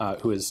Patreon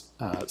who is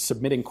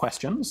submitting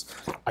questions,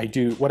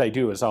 what I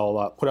do is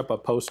I'll put up a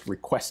post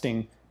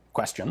requesting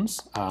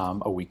questions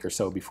a week or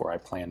so before I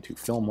plan to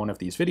film one of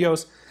these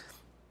videos.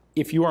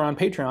 If you are on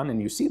Patreon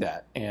and you see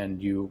that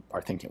and you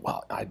are thinking,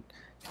 well, I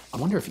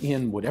wonder if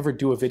Ian would ever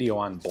do a video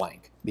on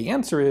blank. The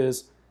answer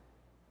is,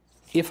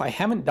 if I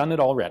haven't done it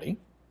already,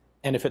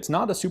 and if it's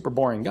not a super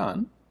boring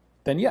gun,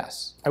 then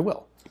yes, I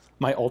will.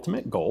 My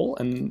ultimate goal,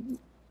 and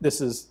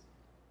this is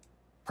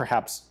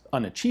perhaps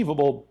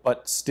unachievable,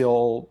 but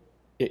still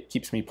it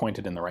keeps me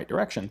pointed in the right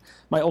direction.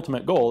 My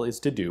ultimate goal is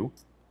to do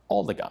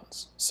all the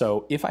guns.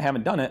 So if I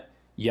haven't done it,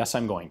 yes,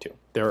 I'm going to.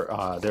 There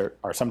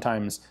are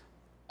sometimes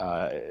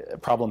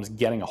problems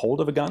getting a hold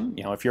of a gun.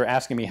 You know, if you're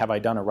asking me, have I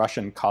done a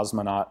Russian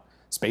cosmonaut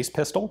space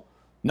pistol?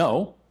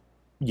 No.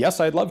 Yes,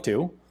 I'd love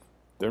to.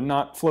 They're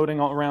not floating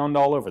around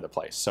all over the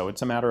place. So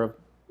it's a matter of,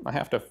 I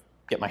have to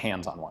get my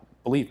hands on one.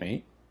 Believe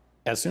me,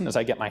 as soon as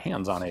I get my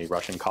hands on a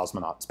Russian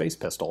cosmonaut space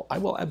pistol, I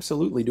will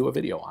absolutely do a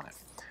video on it.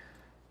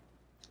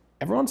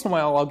 Every once in a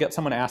while, I'll get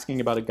someone asking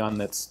about a gun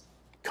that's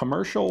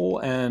commercial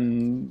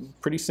and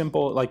pretty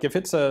simple. Like if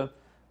it's a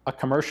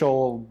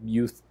commercial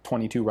Youth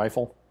 22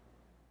 rifle,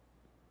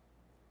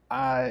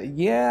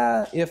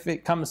 yeah, if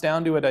it comes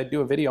down to it, I'd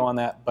do a video on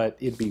that, but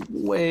it'd be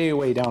way,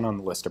 way down on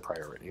the list of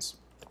priorities.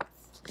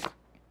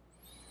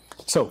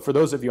 So for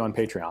those of you on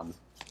Patreon,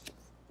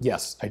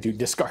 yes, I do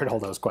discard all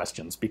those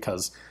questions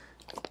because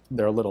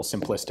they're a little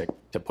simplistic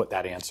to put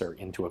that answer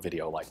into a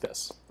video like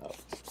this.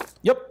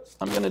 Yep,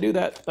 I'm going to do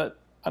that, but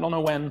I don't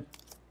know when.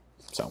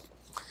 So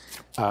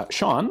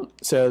Sean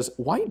says,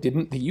 why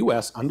didn't the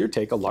U.S.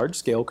 undertake a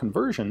large-scale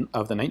conversion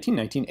of the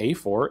 1919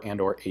 A4 and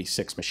or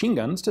A6 machine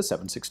guns to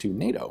 7.62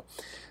 NATO?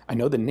 I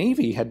know the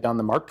Navy had done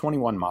the Mark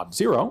 21 Mod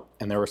 0,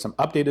 and there were some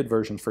updated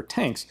versions for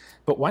tanks,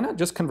 but why not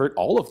just convert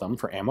all of them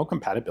for ammo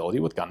compatibility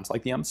with guns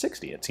like the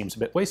M60? It seems a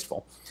bit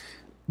wasteful.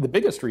 The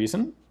biggest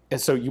reason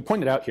is, so you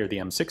pointed out here the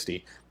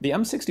M60. The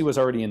M60 was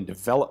already in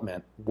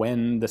development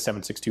when the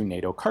 7.62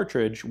 NATO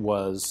cartridge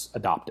was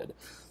adopted.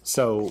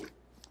 So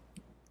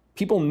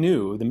people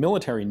knew, the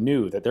military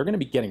knew, that they're going to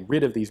be getting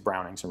rid of these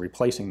Brownings and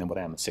replacing them with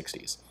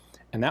M60s.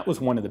 And that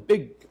was one of the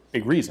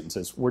big reasons,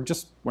 is we're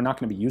not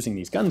going to be using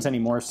these guns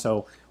anymore,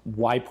 so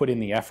why put in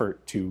the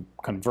effort to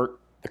convert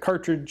the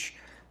cartridge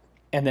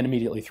and then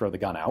immediately throw the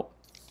gun out?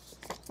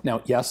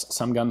 Now, yes,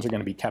 some guns are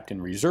going to be kept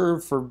in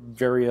reserve for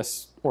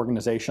various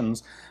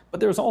organizations, but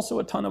there's also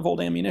a ton of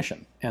old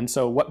ammunition. And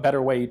so what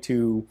better way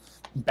to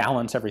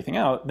balance everything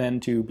out than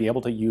to be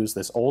able to use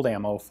this old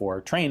ammo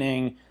for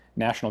training,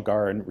 National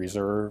Guard,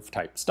 reserve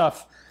type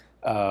stuff,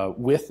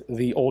 with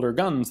the older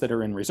guns that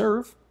are in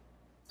reserve,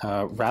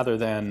 rather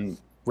than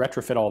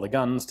retrofit all the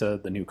guns to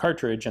the new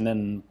cartridge, and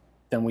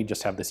then we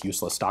just have this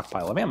useless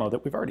stockpile of ammo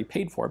that we've already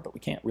paid for, but we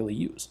can't really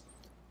use.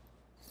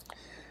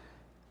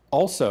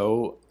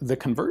 Also, the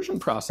conversion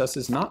process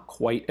is not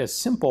quite as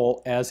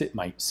simple as it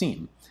might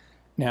seem.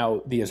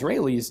 Now, the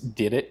Israelis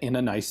did it in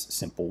a nice,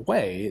 simple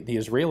way. The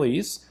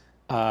Israelis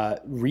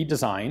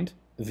redesigned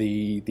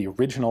the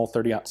original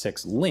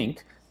 30-06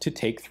 Link to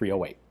take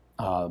 308.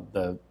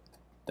 The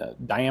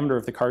diameter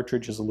of the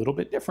cartridge is a little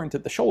bit different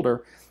at the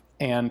shoulder,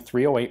 and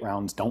 308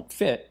 rounds don't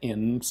fit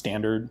in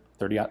standard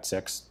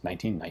 30-06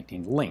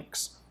 1919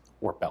 links,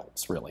 or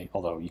belts, really,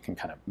 although you can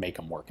kind of make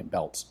them work in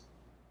belts.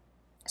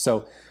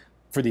 So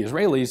for the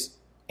Israelis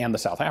and the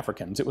South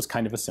Africans, it was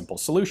kind of a simple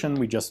solution.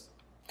 We just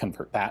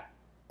convert that,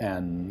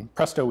 and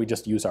presto, we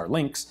just use our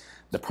links.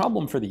 The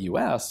problem for the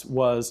US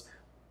was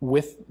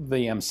with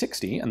the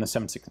M60 and the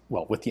 7.6,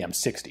 well, with the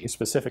M60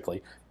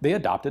 specifically, they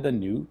adopted a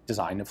new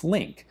design of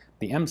link.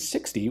 The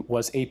M60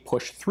 was a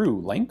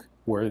push-through link,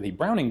 where the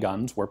Browning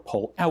guns were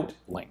pull-out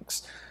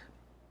links.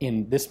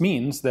 This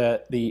means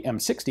that the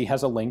M60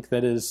 has a link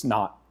that is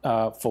not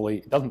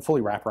doesn't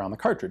fully wrap around the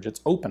cartridge. It's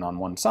open on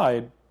one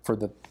side for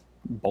the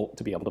bolt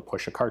to be able to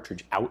push a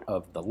cartridge out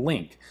of the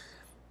link.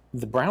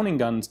 The Browning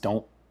guns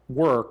don't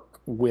work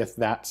with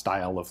that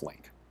style of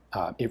link.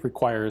 It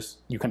requires,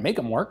 you can make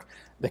them work.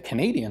 The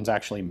Canadians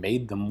actually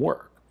made them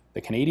work.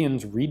 The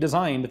Canadians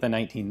redesigned the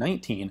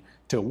 1919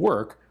 to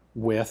work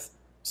with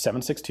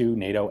 7.62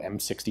 NATO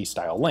M60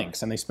 style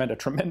links, and they spent a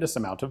tremendous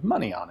amount of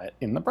money on it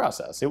in the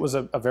process. It was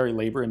a very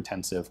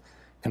labor-intensive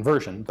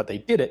conversion, but they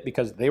did it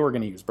because they were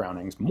going to use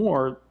Brownings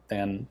more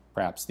than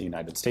perhaps the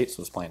United States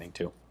was planning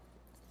to.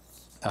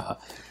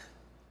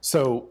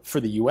 So for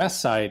the US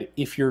side,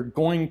 if you're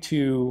going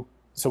to,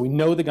 so we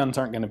know the guns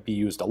aren't going to be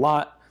used a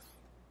lot.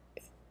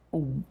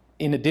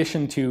 In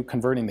addition to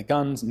converting the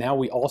guns, now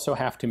we also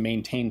have to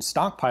maintain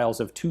stockpiles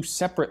of two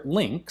separate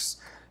links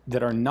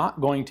that are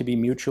not going to be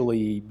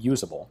mutually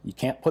usable. You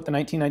can't put the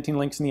 1919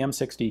 links in the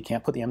M60, you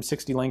can't put the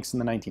M60 links in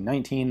the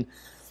 1919.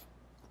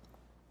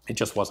 It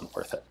just wasn't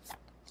worth it.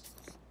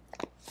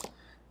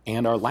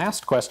 And our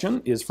last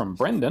question is from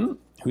Brendan,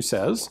 who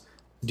says,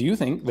 do you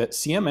think that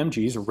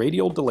CMMG's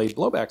radial delayed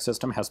blowback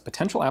system has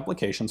potential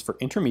applications for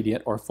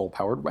intermediate or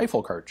full-powered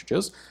rifle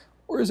cartridges,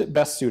 or is it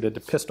best suited to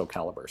pistol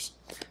calibers?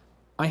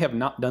 I have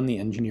not done the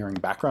engineering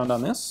background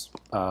on this.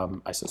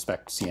 I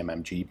suspect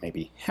CMMG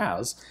maybe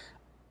has.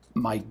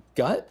 My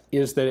gut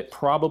is that it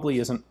probably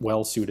isn't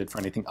well suited for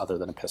anything other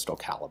than a pistol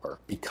caliber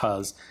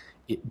because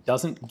it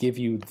doesn't give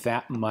you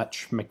that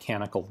much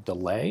mechanical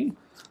delay.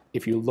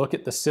 If you look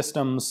at the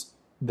systems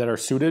that are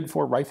suited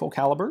for rifle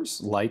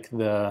calibers, like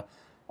the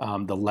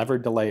lever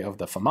delay of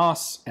the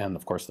FAMAS and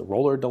of course the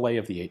roller delay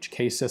of the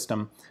HK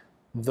system,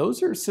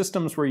 those are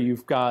systems where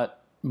you've got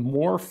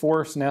more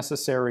force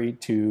necessary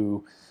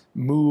to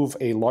move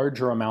a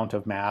larger amount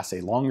of mass a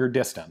longer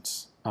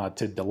distance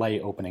to delay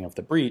opening of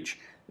the breech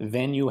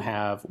than you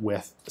have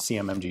with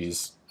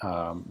CMMG's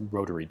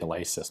rotary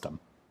delay system.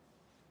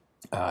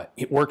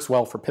 It works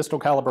well for pistol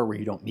caliber where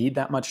you don't need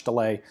that much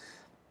delay.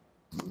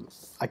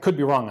 I could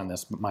be wrong on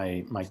this, but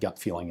my gut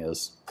feeling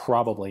is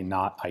probably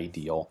not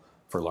ideal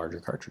for larger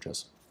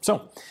cartridges.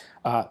 So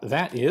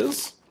that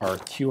is our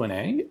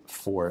Q&A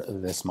for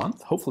this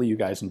month. Hopefully you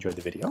guys enjoyed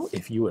the video.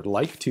 If you would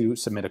like to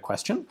submit a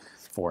question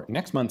for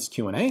next month's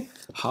Q&A,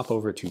 hop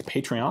over to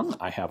Patreon.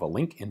 I have a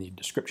link in the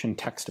description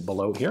text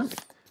below here.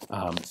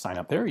 Sign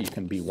up there. You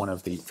can be one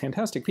of the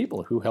fantastic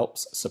people who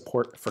helps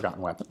support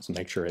Forgotten Weapons and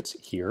make sure it's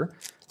here,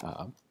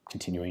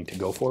 continuing to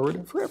go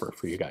forward forever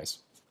for you guys.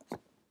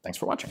 Thanks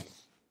for watching.